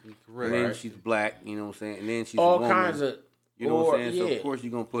too. Correct. And then she's black, you know what I'm saying? And then she's all a woman, kinds of, you know what I'm saying? So of course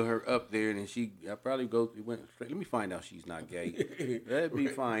you're gonna put her up there, and then I probably went straight. Let me find out she's not gay. Let me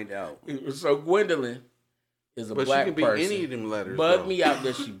find out. So Gwendolyn is a black person. But she can be any of them letters. Bugged me out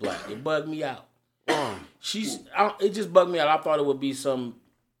that she black. It bugged me out. It just bugged me out. I thought it would be some,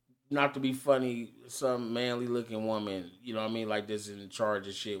 not to be funny, some manly looking woman, you know what I mean, like this in charge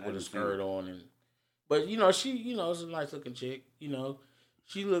of shit with a skirt on but she is a nice looking chick,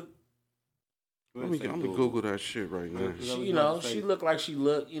 she looked. I'm gonna Google that shit right now. She looked like she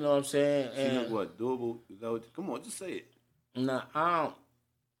looked, you know what I'm saying? She looked what, doable? Come on, just say it. Nah, I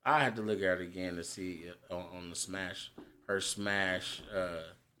had to look at it again to see on the smash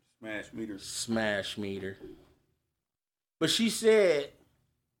meter. But she said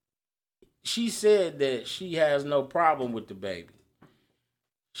that she has no problem with the baby.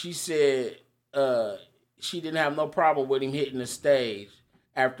 She said she didn't have no problem with him hitting the stage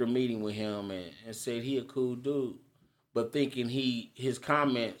after meeting with him and said he a cool dude, but thinking his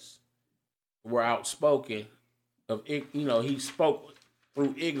comments were outspoken he spoke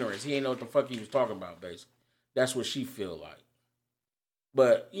through ignorance. He ain't know what the fuck he was talking about, basically. That's what she feel like.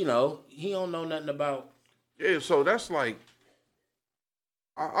 But, he don't know nothing about. Yeah, so that's like,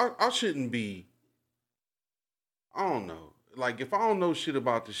 I shouldn't be, I don't know. Like, if I don't know shit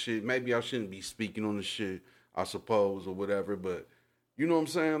about the shit, maybe I shouldn't be speaking on the shit, I suppose, or whatever. But, you know what I'm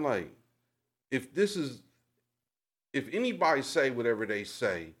saying? Like, if anybody say whatever they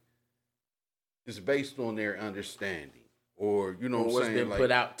say, it's based on their understanding. Or, you know what I'm saying? Been like,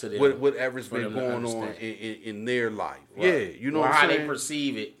 put out to them. Whatever's been going on in their life. Right. Yeah, you know what I'm saying? saying? How they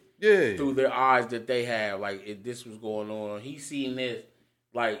perceive it through their eyes that they have. Like, if this was going on, he's seen this.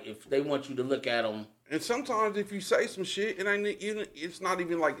 Like, if they want you to look at them. And sometimes if you say some shit, it's not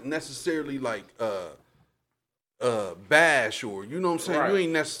even like necessarily like bash or, you know what I'm saying? Right. You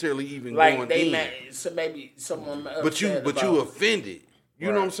ain't necessarily even like going in. So maybe someone But you offended.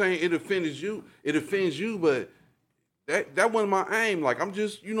 You know what I'm saying? It offends you. But that wasn't my aim. Like, I'm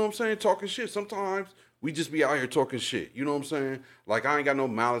just, you know what I'm saying, talking shit. Sometimes we just be out here talking shit. You know what I'm saying? Like, I ain't got no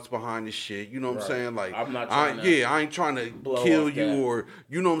malice behind this shit. You know what I'm saying? Like, I'm not trying I ain't trying to kill you or,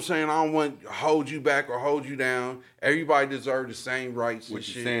 you know what I'm saying? I don't want to hold you back or hold you down. Everybody deserves the same rights and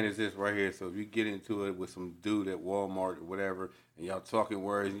shit. What you're saying is this right here. So if you get into it with some dude at Walmart or whatever, and y'all talking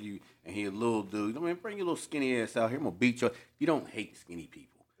words, and he a little dude, bring your little skinny ass out here. I'm going to beat you. You don't hate skinny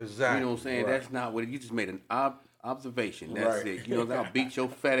people. Exactly. You know what I'm saying? Right. That's not what you just made an observation. That's it. You know, I'll beat your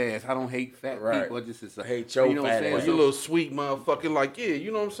fat ass. I don't hate fat people. I just hate your fat ass. Or you little sweet motherfucker. Like, yeah,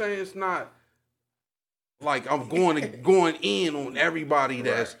 you know what I'm saying? It's not like I'm going in on everybody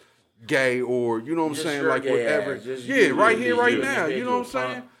that's gay or, you know what I'm saying? Like, whatever. Right here, right now. You know what I'm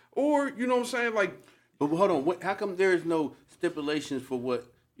saying? Or, you know what I'm saying? Like, but hold on. How come there is no stipulations for what,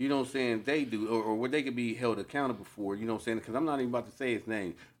 you know what I'm saying, they do or what they could be held accountable for? You know what I'm saying? Because I'm not even about to say his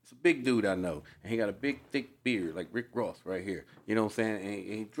name. It's a big dude I know, and he got a big, thick beard, like Rick Ross right here. You know what I'm saying?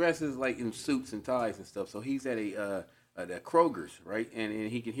 And he dresses like in suits and ties and stuff. So he's at a Kroger's, right? And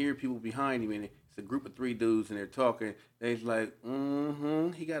he can hear people behind him, and it's a group of 3 dudes, and they're talking. They're like,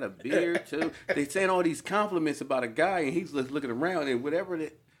 he got a beard too. They saying all these compliments about a guy, and he's just looking around, and whatever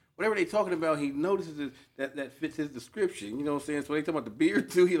they talking about, he notices that fits his description. You know what I'm saying? So they talking about the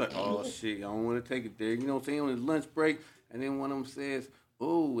beard too. He like, oh shit, I don't want to take it there. You know what I'm saying? On his lunch break, and then one of them says,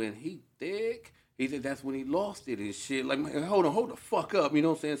 oh, and he thick. He said that's when he lost it and shit. Like, man, hold the fuck up. You know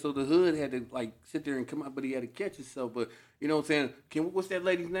what I'm saying? So the hood had to like sit there and come out, but he had to catch himself. But you know what I'm saying? What's that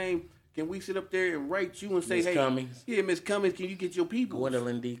lady's name? Can we sit up there and write you and say, Miss hey, Cummings. Yeah, Miss Cummings, can you get your people?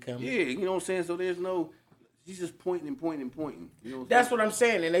 Gwendolyn D. Cummings. Yeah, you know what I'm saying? So there's no, she's just pointing and pointing and pointing. You know that's what I'm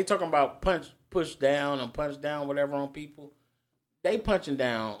saying. And they talking about push down, whatever on people. They punching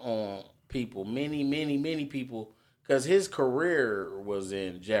down on people, many people. Because his career was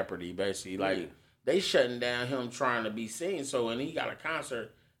in jeopardy, basically. Like, they shutting down him trying to be seen. So when he got a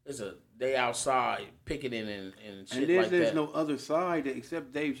concert, they outside picketing and shit and like that. There's no other side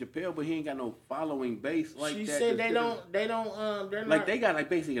except Dave Chappelle, but he ain't got no following base like she that. She said they're like not, they got like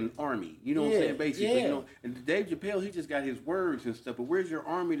basically an army. You know what I'm saying? Basically, yeah. you know. And Dave Chappelle, he just got his words and stuff. But where's your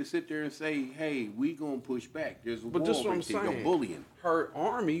army to sit there and say, "Hey, we gonna push back"? There's a but wall this what I'm saying. You're bullying. Her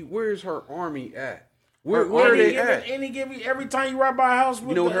army. Where's her army at? Where are they at? Every time you ride by a house with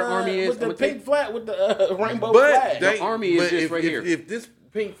you know what her army is? with the pink flag, with the rainbow flag. The army is just right here. If this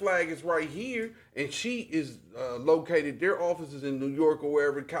pink flag is right here, and she is located, their offices in New York or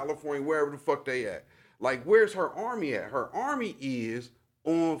wherever, California, wherever the fuck they at. Like, where's her army at? Her army is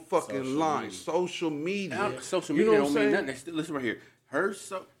on fucking social media. Social media don't mean nothing. Listen right here.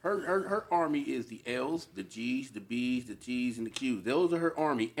 Her army is the L's, the G's, the B's, the T's, and the Q's. Those are her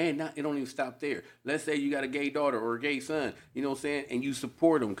army, and it don't even stop there. Let's say you got a gay daughter or a gay son, you know what I'm saying, and you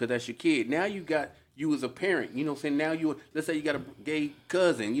support them because that's your kid. Now you as a parent, you know what I'm saying. Let's say you got a gay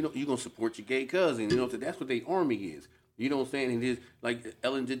cousin, you know you're gonna support your gay cousin. You know what I'm saying. That's what their army is. You know what I'm saying? And it's like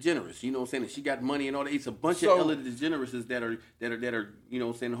Ellen DeGeneres. You know what I'm saying? And she got money and all that. It's a bunch of Ellen DeGeneres that are you know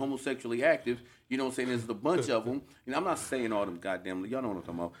what I'm saying, homosexually active. You know what I'm saying? There's a bunch of them. You know, I'm not saying all them goddamn. Y'all know what I'm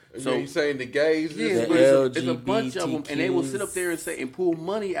talking about. So you saying the gays? Yeah, it's a bunch of them, and they will sit up there and say and pull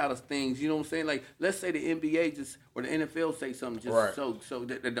money out of things. You know what I'm saying? Like, let's say the NBA or the NFL say something just so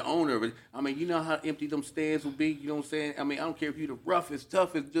that the owner of it. I mean, you know how empty them stands will be. You know what I'm saying? I mean, I don't care if you the roughest,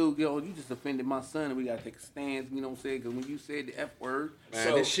 toughest dude. You know, you just offended my son, and we gotta take a stand. You know what I'm saying? Because when you said the F word,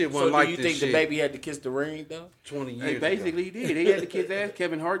 man, this shit wasn't like this. Do you think the baby had to kiss the ring though? 20 years. Basically, he did. They had to kiss ass.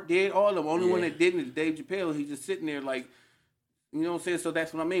 Kevin Hart did. All of them. Only one that didn't is Dave Chappelle. He's just sitting there like, you know what I'm saying? So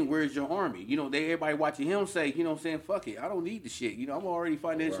that's what I mean. Where's your army? You know, everybody watching him say, you know what I'm saying? Fuck it. I don't need the shit. You know, I'm already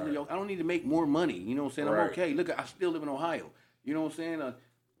financially. I don't need to make more money. You know what I'm saying? I'm okay. Look, I still live in Ohio. You know what I'm saying?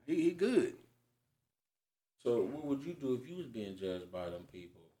 He good. So what would you do if you was being judged by them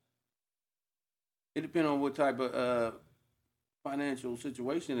people? It depends on what type of financial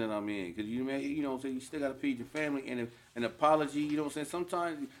situation that I'm in. Because you know what I'm saying? You still got to feed your family. And an apology, you know what I'm saying?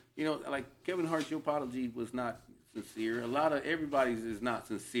 Sometimes, you know, like Kevin Hart's, your apology was not sincere. A lot of everybody's is not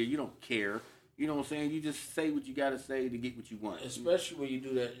sincere. You don't care. You know what I'm saying? You just say what you got to say to get what you want. Especially when you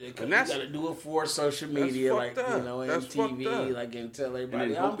do that. You got to do it for social media, like, you know, MTV, like, and tell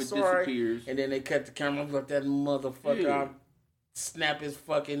everybody, I'm sorry. Disappears. And then they cut the camera, let that motherfucker snap his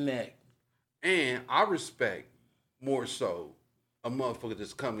fucking neck. And I respect more so a motherfucker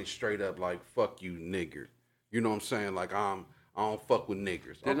that's coming straight up like, fuck you, nigger. You know what I'm saying? Like, I don't fuck with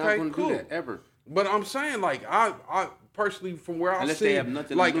niggers. They're not going to do that ever. But I'm saying, like, I personally, from where I see, they have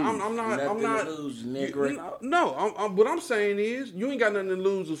nothing like, to lose. I'm not to lose, nigger. No, what I'm saying is, you ain't got nothing to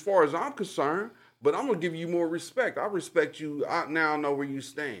lose as far as I'm concerned. But I'm gonna give you more respect. I respect you. I now know where you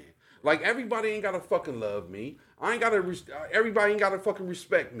stand. Like, everybody ain't gotta fucking love me. Everybody ain't gotta fucking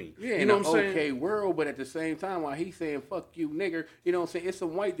respect me. Yeah, you know in what I'm saying? Okay world, but at the same time, while he's saying "fuck you, nigger," you know what I'm saying? It's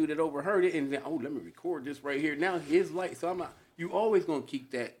some white dude that overheard it and then, let me record this right here. Now his light, so I'm not. You always gonna keep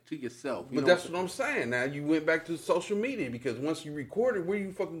that to yourself. But that's what I'm saying. Now you went back to social media because once you record it, where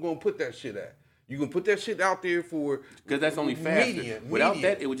you fucking gonna put that shit at? You gonna put that shit out there for because that's only faster. Without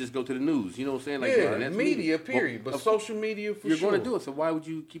that, it would just go to the news. You know what I'm saying? Like, that's media. Period. But social media for you're sure. You're gonna do it. So why would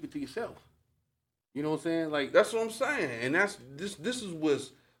you keep it to yourself? You know what I'm saying? Like, that's what I'm saying. And this is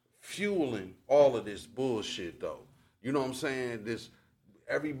what's fueling all of this bullshit though. You know what I'm saying? This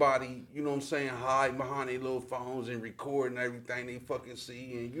everybody, you know what I'm saying, hide behind their little phones and recording everything they fucking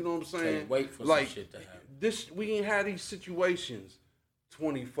see, and you know what I'm saying? Can't wait for some shit to happen. We ain't had these situations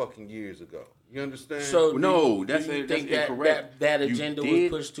 20 fucking years ago. You understand? So no, that's incorrect. That agenda was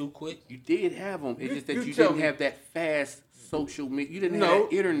pushed too quick. You did have them. It's just that you didn't have that fast social media. You didn't have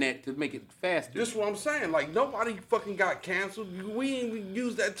that internet to make it faster. This is what I'm saying. Like, nobody fucking got canceled. We ain't even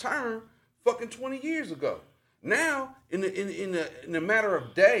used that term fucking 20 years ago. Now, in a matter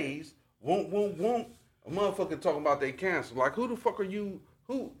of days, won't a motherfucker talking about they canceled? Like, who the fuck are you?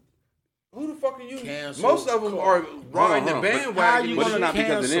 Who the fuck are you? Canceled. Most of them are riding the bandwagon. But it's not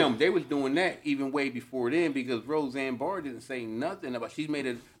because of them. They was doing that even way before then because Roseanne Barr didn't say nothing about. She's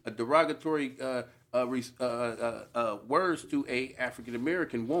made a derogatory words to a African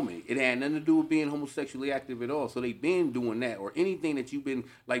American woman. It had nothing to do with being homosexually active at all. So they been doing that or anything that you've been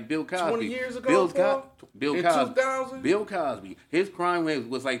like Bill Cosby. 20 years ago, Bill Cosby. 2000? Bill Cosby. His crime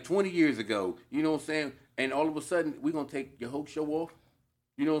was like 20 years ago. You know what I'm saying? And all of a sudden, we're going to take your whole show off.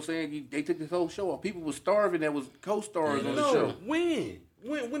 You know what I'm saying? They took this whole show off. People were starving that was co-stars on the show. When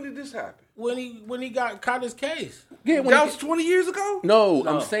did this happen? When he caught his case. Yeah, that was 20 years ago? No,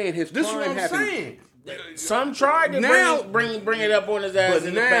 I'm saying his crime happened. This is what I'm saying. Some tried to bring it up on his ass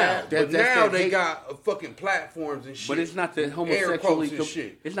in the past. But now they got fucking platforms and shit. But it's not the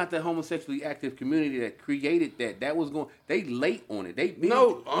homosexually. It's not the homosexually active community that created that. That was going. They late on it. They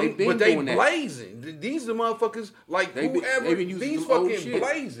blazing. These are motherfuckers like whoever. These fucking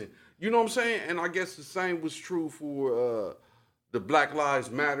blazing. You know what I'm saying? And I guess the same was true for the Black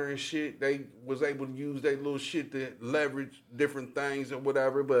Lives Matter and shit. They was able to use their little shit to leverage different things or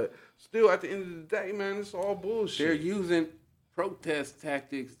whatever. But still, at the end of the day, man, it's all bullshit. They're using protest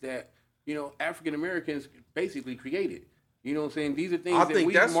tactics that, African Americans basically created. You know what I'm saying? These are things that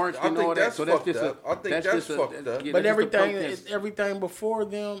we marched and all that. So that's just fucked up. But everything before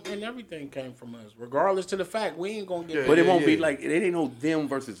them and everything came from us, regardless to the fact we ain't gonna get. But it won't be like it ain't no them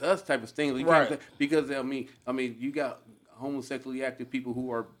versus us type of thing, right? Because I mean, you got homosexually active people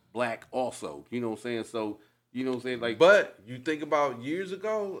who are black also. You know what I'm saying? So you know what I'm saying? Like, but you think about years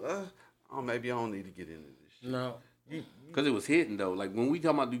ago, maybe I don't need to get into this shit. No. Because it was hidden though. Like when we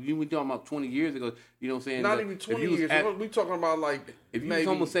talking about 20 years ago, you know what I'm saying? Not even 20 years. We talking about like if you maybe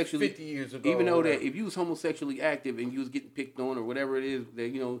was 50 years ago. Even though that if you was homosexually active and you was getting picked on or whatever it is,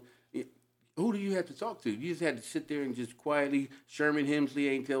 that who do you have to talk to? You just had to sit there and just quietly. Sherman Hemsley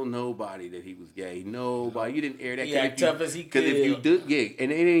ain't tell nobody that he was gay. Nobody. You didn't air that. Yeah, tough as he could. Because if you did, and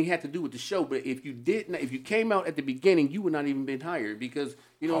it ain't had to do with the show. But if you didn't, if you came out at the beginning, you would not even been hired because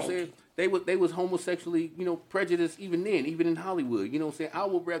you know what I'm saying. They was homosexually, prejudiced even then, even in Hollywood. You know what I'm saying? I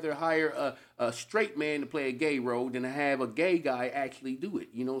would rather hire a straight man to play a gay role than to have a gay guy actually do it.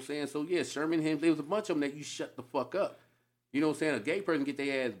 You know what I'm saying? So, yeah, Sherman Hemsley, there was a bunch of them that you shut the fuck up. You know what I'm saying? A gay person get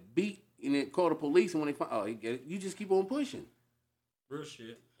their ass beat and then call the police, and when they find, he get it, you just keep on pushing. Real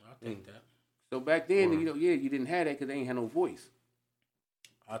shit. I'll take that. So back then, you didn't have that because they ain't had no voice.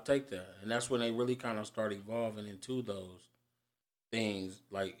 I'll take that. And that's when they really kind of start evolving into those things,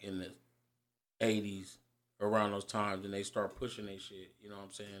 like in the 80s, around those times, and they start pushing their shit. You know what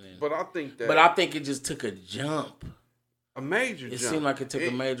I'm saying? But I think it just took a jump. A major jump. It seemed like it took a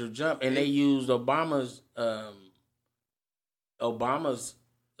major jump. And they used Obama's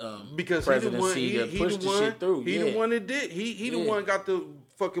because presidency to push the shit through. He the one that did. He the one got the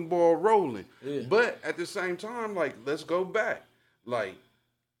fucking ball rolling. Yeah. But at the same time, like, let's go back. Like,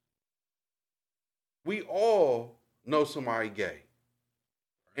 we all know somebody gay.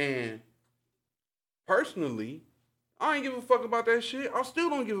 And personally, I ain't give a fuck about that shit. I still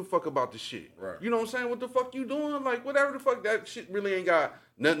don't give a fuck about the shit. Right. You know what I'm saying? What the fuck you doing? Like, whatever the fuck, that shit really ain't got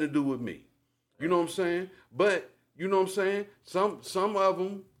nothing to do with me. You know what I'm saying? But, you know what I'm saying? Some of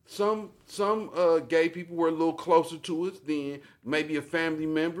them, some gay people were a little closer to us than maybe a family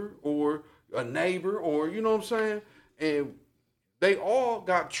member or a neighbor or, you know what I'm saying? And they all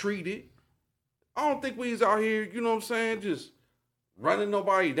got treated. I don't think we was out here, you know what I'm saying, just running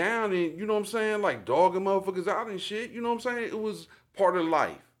nobody down and, you know what I'm saying, like dogging motherfuckers out and shit. You know what I'm saying? It was part of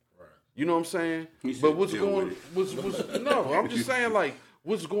life. Right. You know what I'm saying? But what's going no, I'm just saying, like,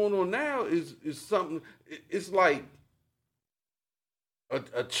 what's going on now is something. It's like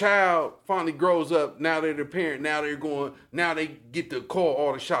a child finally grows up. Now they're the parent. Now they get to call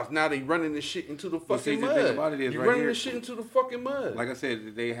all the shots. Now they running this shit into the fucking mud. The thing about it is you're running this shit into the fucking mud. Like I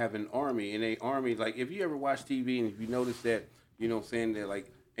said, they have an army, and like, if you ever watch TV and if you notice that, you know what I'm saying, they're like,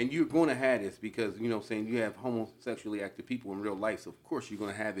 and you're going to have this because, you know what I'm saying, you have homosexually active people in real life, so of course you're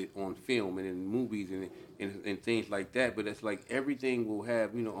going to have it on film and in movies and things like that, but it's like everything will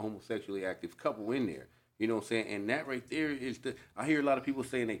have, a homosexually active couple in there. You know what I'm saying? And that right there is I hear a lot of people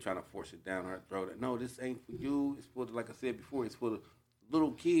saying they trying to force it down our throat. No, this ain't for you. It's for, like I said before, it's for the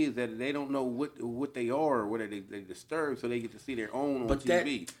little kids that they don't know what they are or what they disturb, so they get to see their own on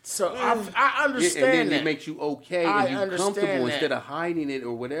TV. I understand and then that. It makes you okay and you comfortable instead of hiding it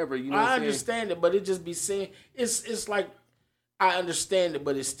or whatever. You know what I'm saying? I understand it, but it just be saying it's like I understand it,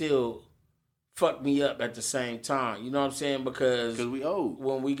 but it still fucked me up at the same time. You know what I'm saying? Because we old.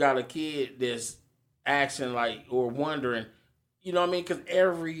 When we got a kid that's acting like or wondering, you know what I mean? Because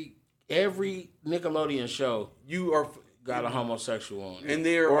every Nickelodeon show got a homosexual on it. And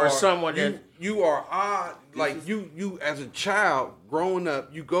someone that you are odd. Like you as a child growing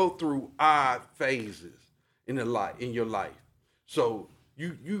up, you go through odd phases in your life. So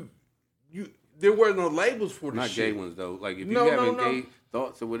you there were no labels for the not shit. Gay ones though. Like if you having gay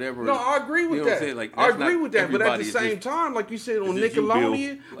thoughts or whatever. No, I agree with that. Like, I agree with that. But at the same time, like you said on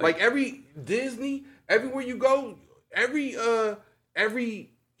Nickelodeon, like every Disney, everywhere you go,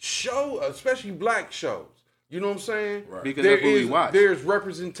 every show, especially black shows. You know what I'm saying? Right. Because that's what we watch. There's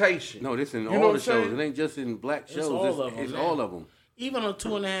representation. No, this in all the shows. It ain't just in black shows. It's all of them. Even on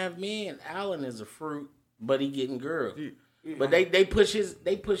 2.5 Men, Alan is a fruit, but he getting girls. But they push his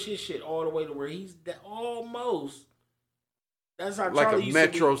shit all the way to where he's almost. That's how like Charlie a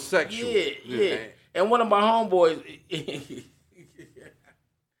metrosexual. Yeah. And one of my homeboys,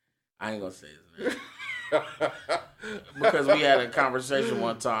 I ain't gonna say his name. Because we had a conversation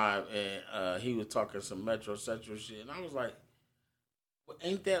one time and he was talking some metrosexual shit, and I was like, well,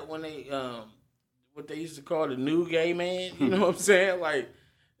 ain't that when they what they used to call the new gay man? You know what I'm saying? Like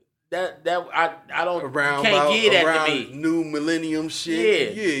that I don't can't get that to me. New millennium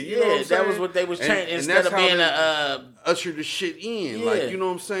shit. Yeah. You know what I'm saying? That was what they was changing instead of being usher the shit in. Yeah. Like, you know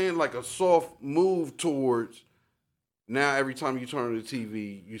what I'm saying? Like a soft move towards. Now every time you turn on the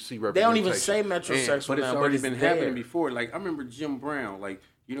TV, you see representation. They don't even say metrosexual but it's now, already but been it's happening before. Like I remember Jim Brown. Like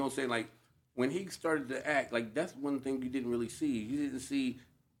you know what I'm saying? Like when he started to act, like that's one thing you didn't really see. You didn't see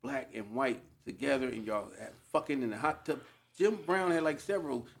black and white together and y'all fucking in the hot tub. Jim Brown had like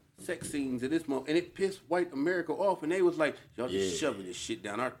several sex scenes at this moment, and it pissed white America off, and they was like, y'all just shoving this shit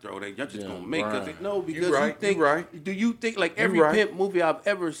down our throat. Y'all just gonna make us. No, because you think, do you think like every pimp movie I've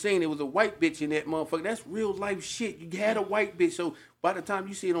ever seen, it was a white bitch in that motherfucker? That's real life shit. You had a white bitch, so by the time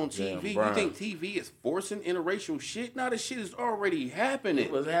you see it on TV, you think TV is forcing interracial shit? No, this shit is already happening.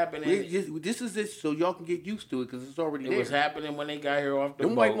 It was happening. This is it, so y'all can get used to it, because it's already there. It was happening when they got here off the boat.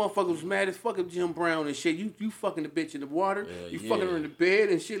 Them white motherfuckers was mad as fucking Jim Brown and shit. You fucking the bitch in the water. You fucking her in the bed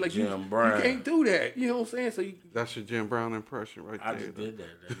and shit. Like you can't do that. You know what I'm saying? So that's your Jim Brown impression right there. I just did that.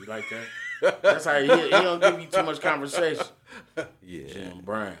 You like that? That's how he don't give you too much conversation. Yeah. Jim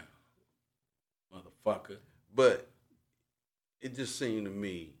Brown. Motherfucker. But it just seemed to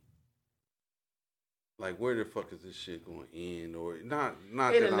me like, where the fuck is this shit going to end? Or not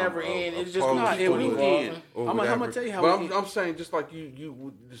it'll never end. It's just not end. I'm gonna tell you how. But I'm saying, just like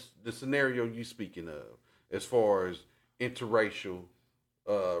the scenario you speaking of, as far as interracial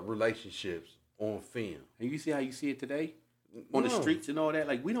relationships on film. And you see how you see it today on the streets and all that.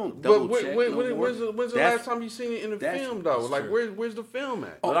 Like we don't double check. When's the last time you seen it in the film though? Like where's the film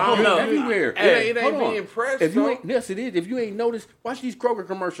at? I don't know. Everywhere. It ain't being pressed. Yes, it is. If you ain't noticed, watch these Kroger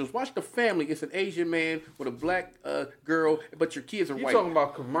commercials. Watch The Family. It's an Asian man with a black girl, but your kids are white. You talking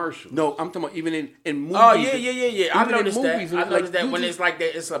about commercials? No, I'm talking about even in movies. Oh yeah. I noticed that. I noticed that when it's like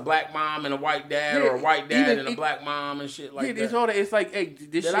that, it's a black mom and a white dad, or a white dad and a black mom and shit like that. It's all that. It's like, hey,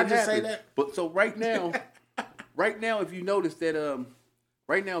 this shit I just happened. say that? But so right now. Right now, if you notice that,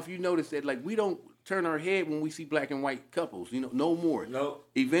 like we don't turn our head when we see black and white couples, no more. No.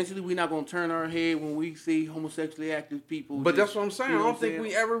 Eventually, we're not gonna turn our head when we see homosexually active people. But that's what I'm saying. I don't think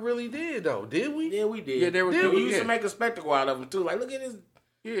we ever really did, though. Did we? Yeah, we did. Yeah, there was. We used to make a spectacle out of them too. Like, look at this.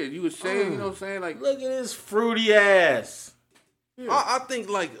 Yeah, you were saying, you know what I'm saying? Like, look at this fruity ass. Yeah. I think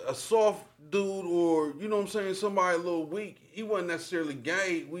like a soft dude, or you know what I'm saying, somebody a little weak. He wasn't necessarily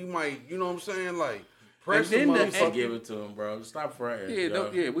gay. We might, you know what I'm saying, like. Press and then give it to him, bro. Stop fronting.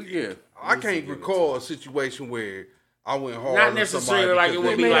 I can't recall a situation where I went hard. Not necessarily like it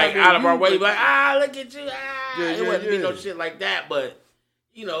would be like out of our way, like look at you, it wouldn't be no shit like that. But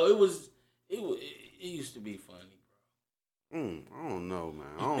it used to be funny, bro. I don't know, man.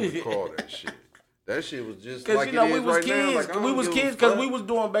 I don't recall that shit. That shit was just because we was kids. We was kids because we was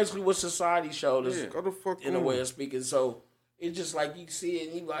doing basically what society showed us. Go the fuck in a way of speaking. So it's just like you see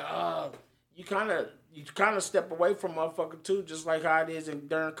it and you like, you kind of step away from motherfucker too, just like how it is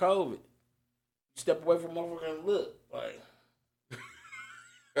during COVID. You step away from motherfucker and look like.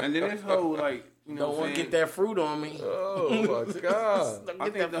 And then this whole like, don't want to get that fruit on me. Oh my god! I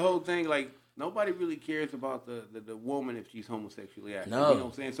think the whole thing like nobody really cares about the woman if she's homosexually active. No. You know what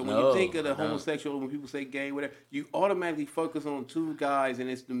I'm saying? So when you think of the homosexual, when people say gay, whatever, you automatically focus on two guys, and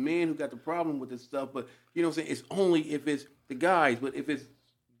it's the men who got the problem with this stuff. But you know what I'm saying? It's only if it's the guys, but if it's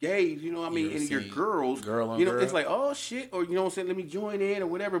gays, you know what I mean, and your girls, it's like, oh shit, or you know what I'm saying, let me join in or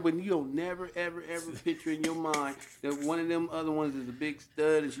whatever, but you don't never, ever picture in your mind that one of them other ones is a big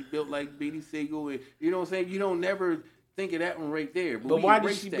stud and she built like Beanie Siegel, and you know what I'm saying, you don't never think of that one right there. But why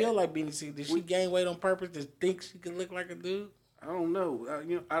did she build like Beanie Siegel? Did she gain weight on purpose to think she could look like a dude? I don't know.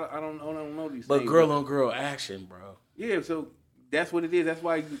 I don't know these things. But girl on girl action, bro. Yeah, so that's what it is. That's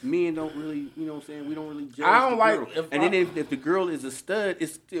why men don't really, you know what I'm saying, we don't really judge I don't the like girl. And then if the girl is a stud,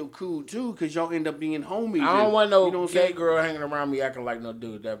 it's still cool too, because y'all end up being homies. I don't want no gay girl hanging around me acting like no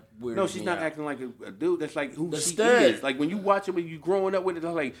dude. That weird. No, she's not acting like a dude. That's like who she stud is. Like when you watch it, when you growing up with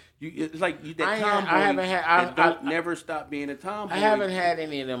it, it's like you that tomboy. Never stop being a tomboy. I haven't had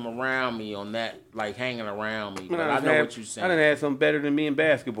any of them around me on that, like hanging around me. But I know what you're saying. I done had something better than me in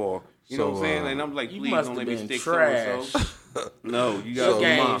basketball. You know what I'm saying? And I'm like, please don't let me stick so-and-so. No, you got Your some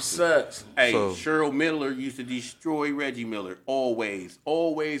game monsters. sucks. Hey, So- Cheryl Miller used to destroy Reggie Miller always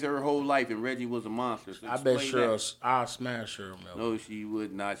her whole life, and Reggie was a monster. So I bet explain that. I'll smash Cheryl Miller. No, she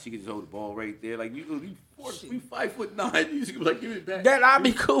would not. She could just hold the ball right there. Like you 5'9". You should be like, give it back. That I'd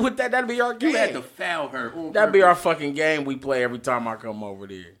be cool with that. That'd be our game. You had to foul her. That'd be our fucking game we play every time I come over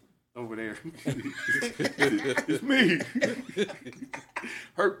there. Over there. It's me.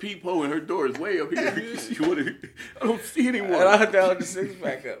 Her peephole and her door is way up here. I don't see anyone. And I held the six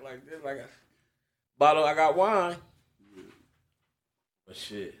pack up like this, like a bottle. I got wine. But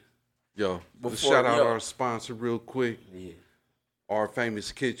shit. Yo, Before- shout out yo. our sponsor real quick. Yeah. Our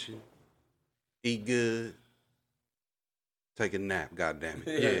Famous Kitchen. Eat good. Take a nap, goddamn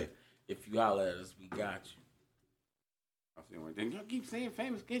it. Yeah. If you holler at us, we got you. Then y'all keep saying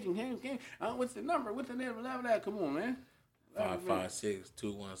famous kitchen. What's the number? What's the name? Come on, man.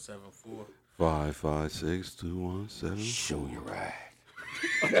 556-2174. 556-2174. Show your ass.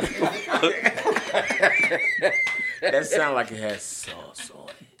 That sound like it has sauce on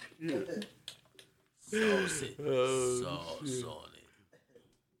it. Sauce on it.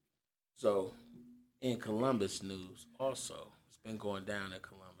 So, in Columbus news, also, it's been going down in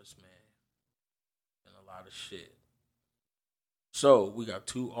Columbus, man. And a lot of shit. So, we got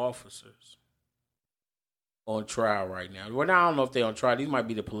 2 officers on trial right now. Well, now I don't know if they're on trial. These might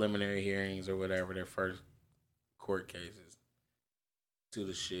be the preliminary hearings or whatever, their first court cases to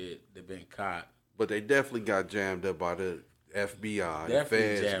the shit. They've been caught. But they definitely got jammed up by the FBI. Definitely the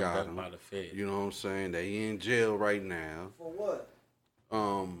feds jammed got up them. by the feds. You know what I'm saying? They in jail right now. For what?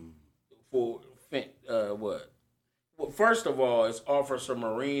 For what? Well, first of all, it's Officer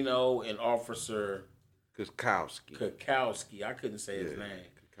Marino and Officer Kukowski. I couldn't say his name.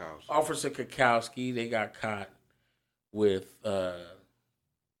 Kukowski. Officer Kukowski. They got caught with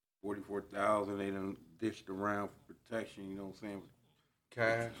 44,000. They done dished around for protection. You know what I'm saying?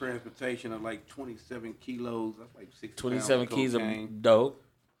 Cash. Transportation of like 27 kilos. That's like 60 27 pounds keys cocaine. of dope,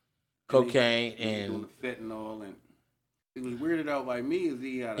 cocaine, Doing and the fentanyl, and it was weirded out by me is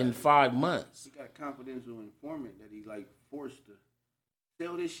he had in 5 months. he got a confidential informant that he like forced to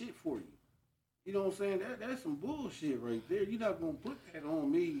sell this shit for you. You know what I'm saying? That's some bullshit right there. You're not gonna put that on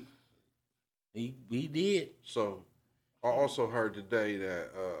me. He did. So, I also heard today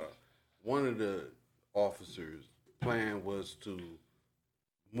that one of the officers' plan was to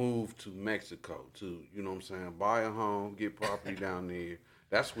move to Mexico to, you know what I'm saying, buy a home, get property down there.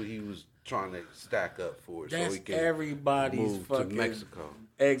 That's what he was trying to stack up for. That's so he can everybody's move to fucking Mexico.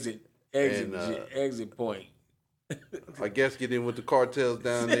 exit And, exit point. I guess get in with the cartels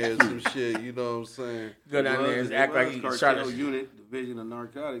down there, some shit. You know what I'm saying? Go down there and act like he's trying cartel to. unit division of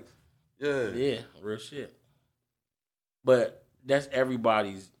narcotics. Yeah. Yeah, real shit. But that's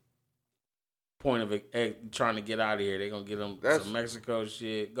everybody's point of it, trying to get out of here. They're going to get them some Mexico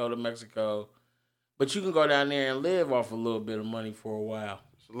shit, go to Mexico. But you can go down there and live off a little bit of money for a while.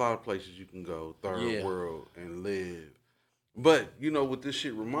 There's a lot of places you can go, third world, and live. But, you know what this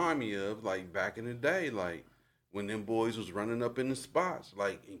shit remind me of, like back in the day, like when them boys was running up in the spots,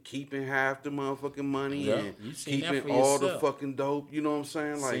 like and keeping half the motherfucking money and keeping all the fucking dope. You know what I'm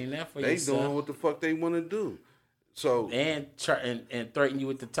saying? Like they doing what the fuck they want to do. So and threaten you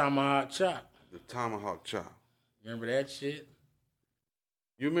with the tomahawk chop. The tomahawk chop. Remember that shit?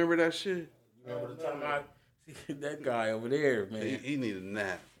 You remember that shit? Remember the tomahawk? That guy over there, man. He need a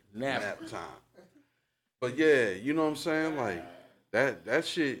nap. Nap time. But yeah, you know what I'm saying? Like that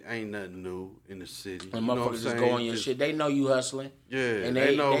shit ain't nothing new in the city. And you know motherfuckers just go on your shit. They know you hustling. Yeah, and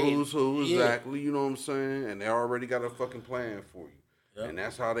they know who's who exactly. You know what I'm saying? And they already got a fucking plan for you. Yep. And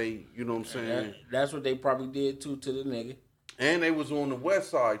that's how they, you know what I'm saying? That's what they probably did too to the nigga. And they was on the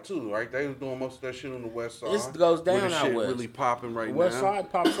west side too, right? They was doing most of that shit on the west side. This goes down out shit west. Really popping right now. West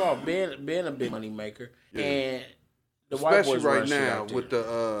side pops off, being a big money maker, and the especially white boys right now with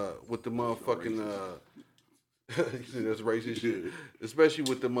the motherfucking you see that's racist shit. Especially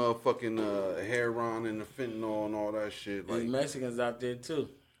with the motherfucking heroin and the fentanyl and all that shit. Like these Mexicans out there too.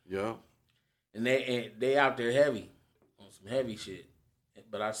 Yeah, and they out there heavy on some heavy shit.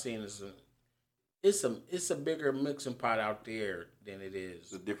 But I seen it's a bigger mixing pot out there than it is.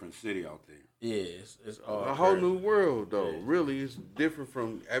 It's a different city out there. Yeah, it's all a whole new world though. Yeah. Really, it's different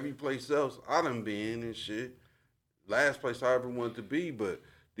from every place else I done been and shit. Last place I ever wanted to be, but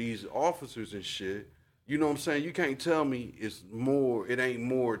these officers and shit, you know what I'm saying? You can't tell me it ain't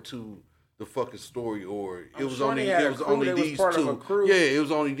more to the fucking story, or it was only these two. Yeah, it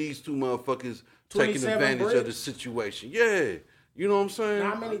was only these two motherfuckers taking advantage of the situation. Yeah. You know what I'm saying?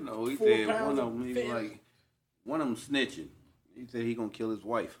 How many? No, he said one of them. He was like, one of them snitching. He said he gonna kill his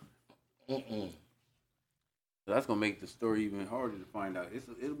wife. So that's gonna make the story even harder to find out.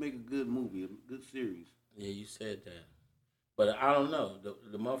 It'll make a good movie, a good series. Yeah, you said that. But I don't know.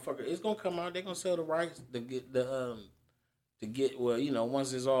 The motherfucker, it's gonna come out. They're gonna sell the rights to get well.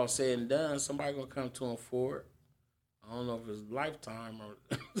 Once it's all said and done, somebody gonna come to them for it. I don't know if it's Lifetime or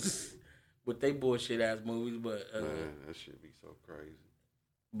with they bullshit ass movies, but man, that shit be so crazy.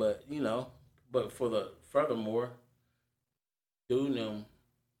 But furthermore, doing them,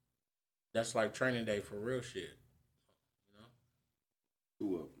 that's like Training Day for real shit.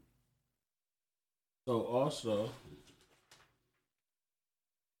 Who up? So also.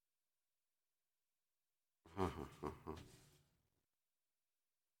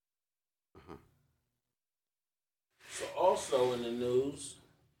 So also in the news,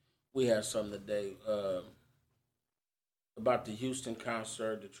 we had something today about the Houston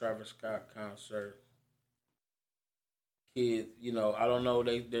concert, the Travis Scott concert. Kids, I don't know.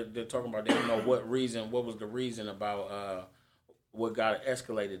 They're talking about. They don't know what was the reason about what got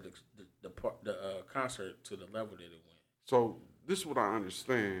escalated the concert to the level that it went. So this is what I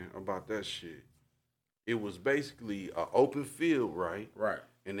understand about that shit. It was basically an open field, right? Right.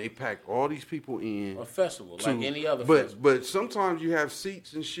 And they packed all these people in. A festival, like any other festival. But sometimes you have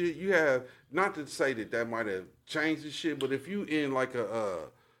seats and shit. You have, not to say that might have changed the shit, but if you in like a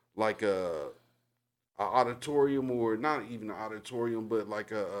auditorium, or not even an auditorium, but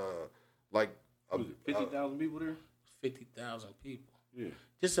like 50,000 people there? 50,000 people. Yeah.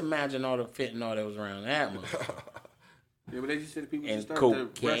 Just imagine all the fentanyl that was around that one. Yeah, but they just said people and start cocaine.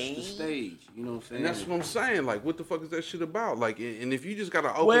 to rush the stage. You know what I'm saying? And that's what I'm saying. Like, what the fuck is that shit about? Like, and if you just got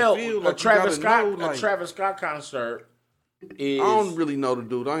an open field, like, a Travis Scott concert is. I don't really know the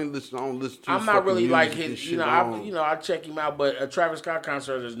dude. I don't listen to. I'm not really like his. I check him out, but a Travis Scott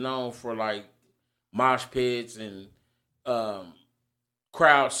concert is known for like mosh pits and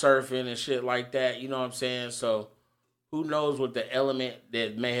crowd surfing and shit like that. You know what I'm saying? So who knows what the element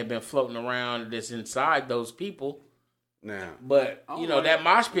that may have been floating around that's inside those people. Now, but that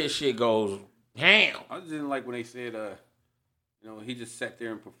mosh pit shit goes ham. I just didn't like when they said, he just sat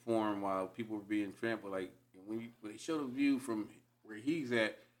there and performed while people were being trampled. Like when they showed a view from where he's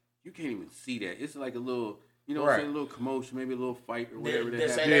at, you can't even see that. It's like a little, right. A little commotion, maybe a little fight or whatever. Yeah,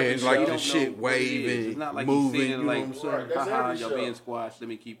 it's like the shit waving, it's not like moving. You know what I'm saying? Haha, y'all being squashed. Let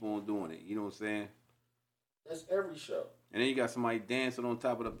me keep on doing it. You know what I'm saying? That's every show. And then you got somebody dancing on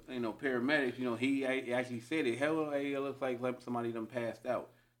top of the, paramedics. He actually said it. Hell, it looks like somebody done passed out.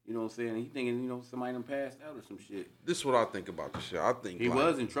 You know what I'm saying? He thinking, somebody done passed out or some shit. This is what I think about the shit. I think he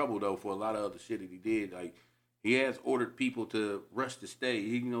was in trouble though for a lot of other shit that he did. Like he has ordered people to rush the stage.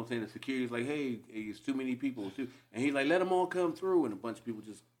 You know what I'm saying? The security's like, hey, it's too many people. And he's like, let them all come through. And a bunch of people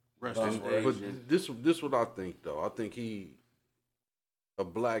just rush the stage. But this what I think though. I think a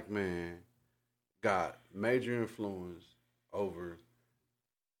black man, got major influence over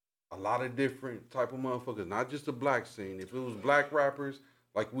a lot of different type of motherfuckers, not just the black scene. If it was black rappers,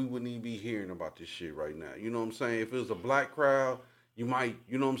 like, we wouldn't even be hearing about this shit right now. You know what I'm saying? If it was a black crowd, you might,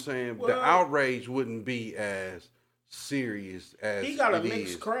 you know what I'm saying? Well, the outrage wouldn't be as serious as he got a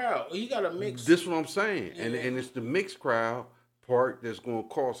mixed crowd. He got a mixed. This is what I'm saying. Yeah. And it's the mixed crowd part that's going to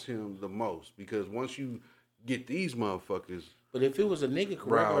cost him the most, because once you get these motherfuckers. But if it was a nigga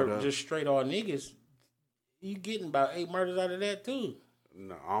crowd, just straight all niggas, you getting about 8 murders out of that too.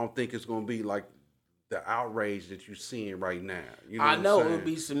 No, I don't think it's gonna be like the outrage that you're seeing right now. You know I know it'll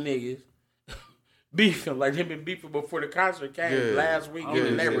be some niggas beefing, like they've been beefing before the concert came last week in the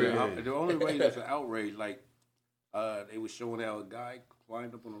neighborhood. The only way that's an outrage, like they was showing how a guy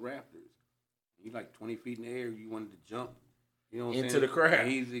climbed up on the rafters. He's like 20 feet in the air. You wanted to jump, into the crowd.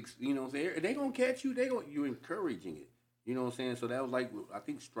 And he's, what I'm saying? They gonna catch you. You're encouraging it. You know what I'm saying? So that was like, I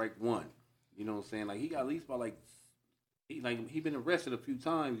think, strike one. You know what I'm saying? Like, he got at least about he been arrested a few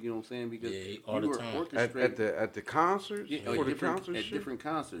times. You know what I'm saying? Because all the time at the concerts, for the concerts, at different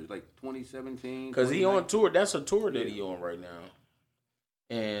concerts, like 2017. Because he on tour. That's a tour that he on right now,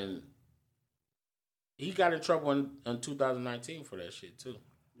 and he got in trouble in 2019 for that shit too.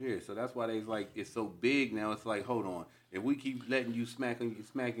 Yeah, so that's why they like, it's so big now. It's like, hold on, if we keep letting you smacking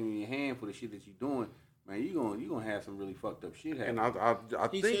in your hand for the shit that you're doing, man, you gonna have some really fucked up shit happen. And I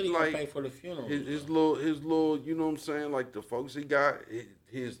he think said he like pay for the funeral. His little, you know what I'm saying? Like the folks he got,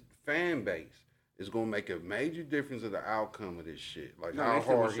 his fan base is gonna make a major difference in the outcome of this shit. Like how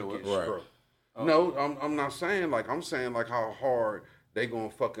hard he gets struck. Oh. No, I'm not saying like, I'm saying like how hard they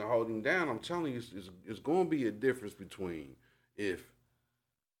gonna fucking hold him down. I'm telling you, it's gonna be a difference between if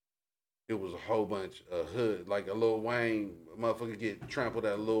it was a whole bunch of hood, like a Lil Wayne motherfucker get trampled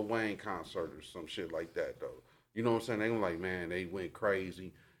at a Lil Wayne concert or some shit like that, though. You know what I'm saying? They gonna like, man, they went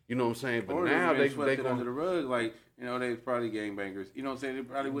crazy. You know what I'm saying? But or now they swept under the rug, like, you know, they probably gangbangers. You know what I'm saying? They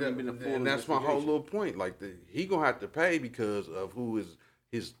probably wouldn't have been the full. And that's my whole little point. Like, he gonna have to pay because of who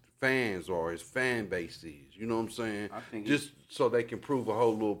his fans or his fan base is. You know what I'm saying? I think just so they can prove a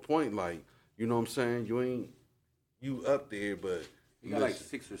whole little point. Like, you know what I'm saying? You up there, but you got like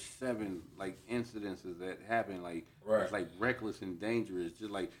 6 or 7 like incidences that happen, like it's like reckless and dangerous.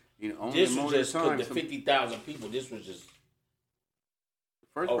 Just like, you know, only this was just the 50,000 people. This was just the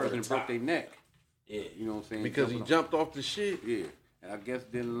first person broke their neck. Yeah, you know what I'm saying? Because he jumped off the shit. Yeah, and I guess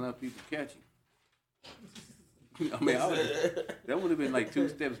didn't enough people catch him. I mean, that would have been like 2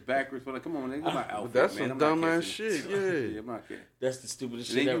 steps backwards. But like, come on, nigga, my outfit, that's man. some dumbass shit. Yeah, I'm not kidding. That's the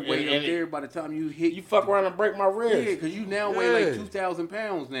stupidest and shit. Then you wait up there. By the time you hit, you fuck around and break my wrist. Yeah, because you now weigh like 2,000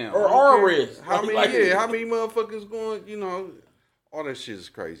 pounds now. Or our wrist. How many motherfuckers going? You know, all that shit is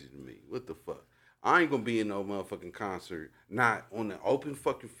crazy to me. What the fuck? I ain't gonna be in no motherfucking concert, not on the open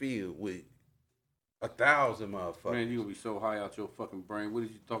fucking field with 1,000 motherfuckers. Man, you gonna be so high out your fucking brain. What are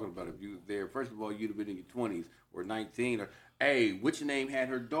you talking about if you was there? First of all, you'd have been in your 20s or 19. Or, hey, which name had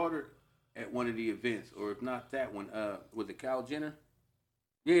her daughter at one of the events? Or if not that one, was it Kyle Jenner?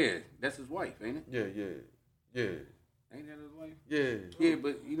 Yeah, that's his wife, ain't it? Yeah. Ain't that his wife? Yeah. Yeah,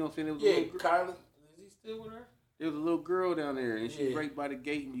 but you know what I'm saying? There was a little Kylie, is he still with her? There was a little girl down there, and she's right by the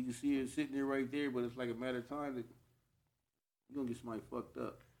gate, and you can see her sitting there right there, but it's like a matter of time that you're going to get somebody fucked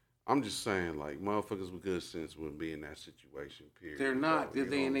up. I'm just saying, like, motherfuckers with good sense wouldn't be in that situation, period. They're not. They're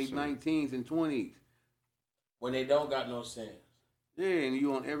in their 19s and 20s. When they don't got no sense. Yeah, and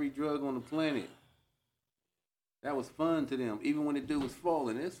you on every drug on the planet. That was fun to them. Even when the dude was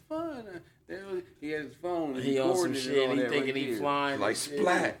falling, it's fun. He had his phone. He on some shit. He thinking he flying. Like,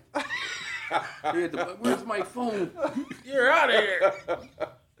 splat. Where's my phone? You're out of here.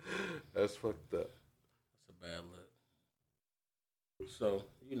 That's fucked up. That's a bad look. So,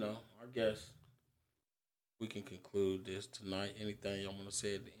 you know, I guess we can conclude this tonight. Anything y'all want to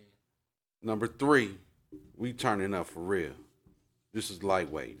say at the end? Number 3, we turning up for real. This is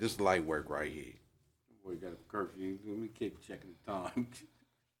lightweight. This is light work right here. Boy, got a curfew. Let me keep checking the time.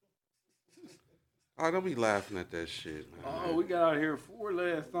 Oh, don't be laughing at that shit, man. Oh, we got out here 4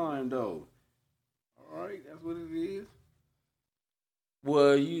 last time, though. All right, that's what it is.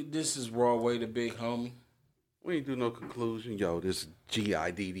 Well, this is Raw Way, the big homie. We ain't do no conclusion. Yo, this is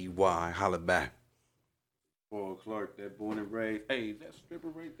GIDDY. Holla back. Paul Clark, that born and raised. Hey, that stripper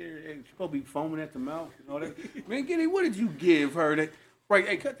right there, hey, she supposed to be foaming at the mouth and all that. Man, Giddy, what did you give her? That right?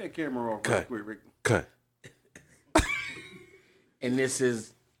 Hey, cut that camera off. Cut. Real quick, Rick. Cut. And this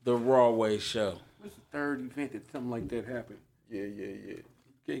is the Raw Way show. What's the 3rd event that something like that happened? Yeah.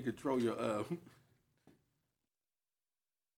 Can't control your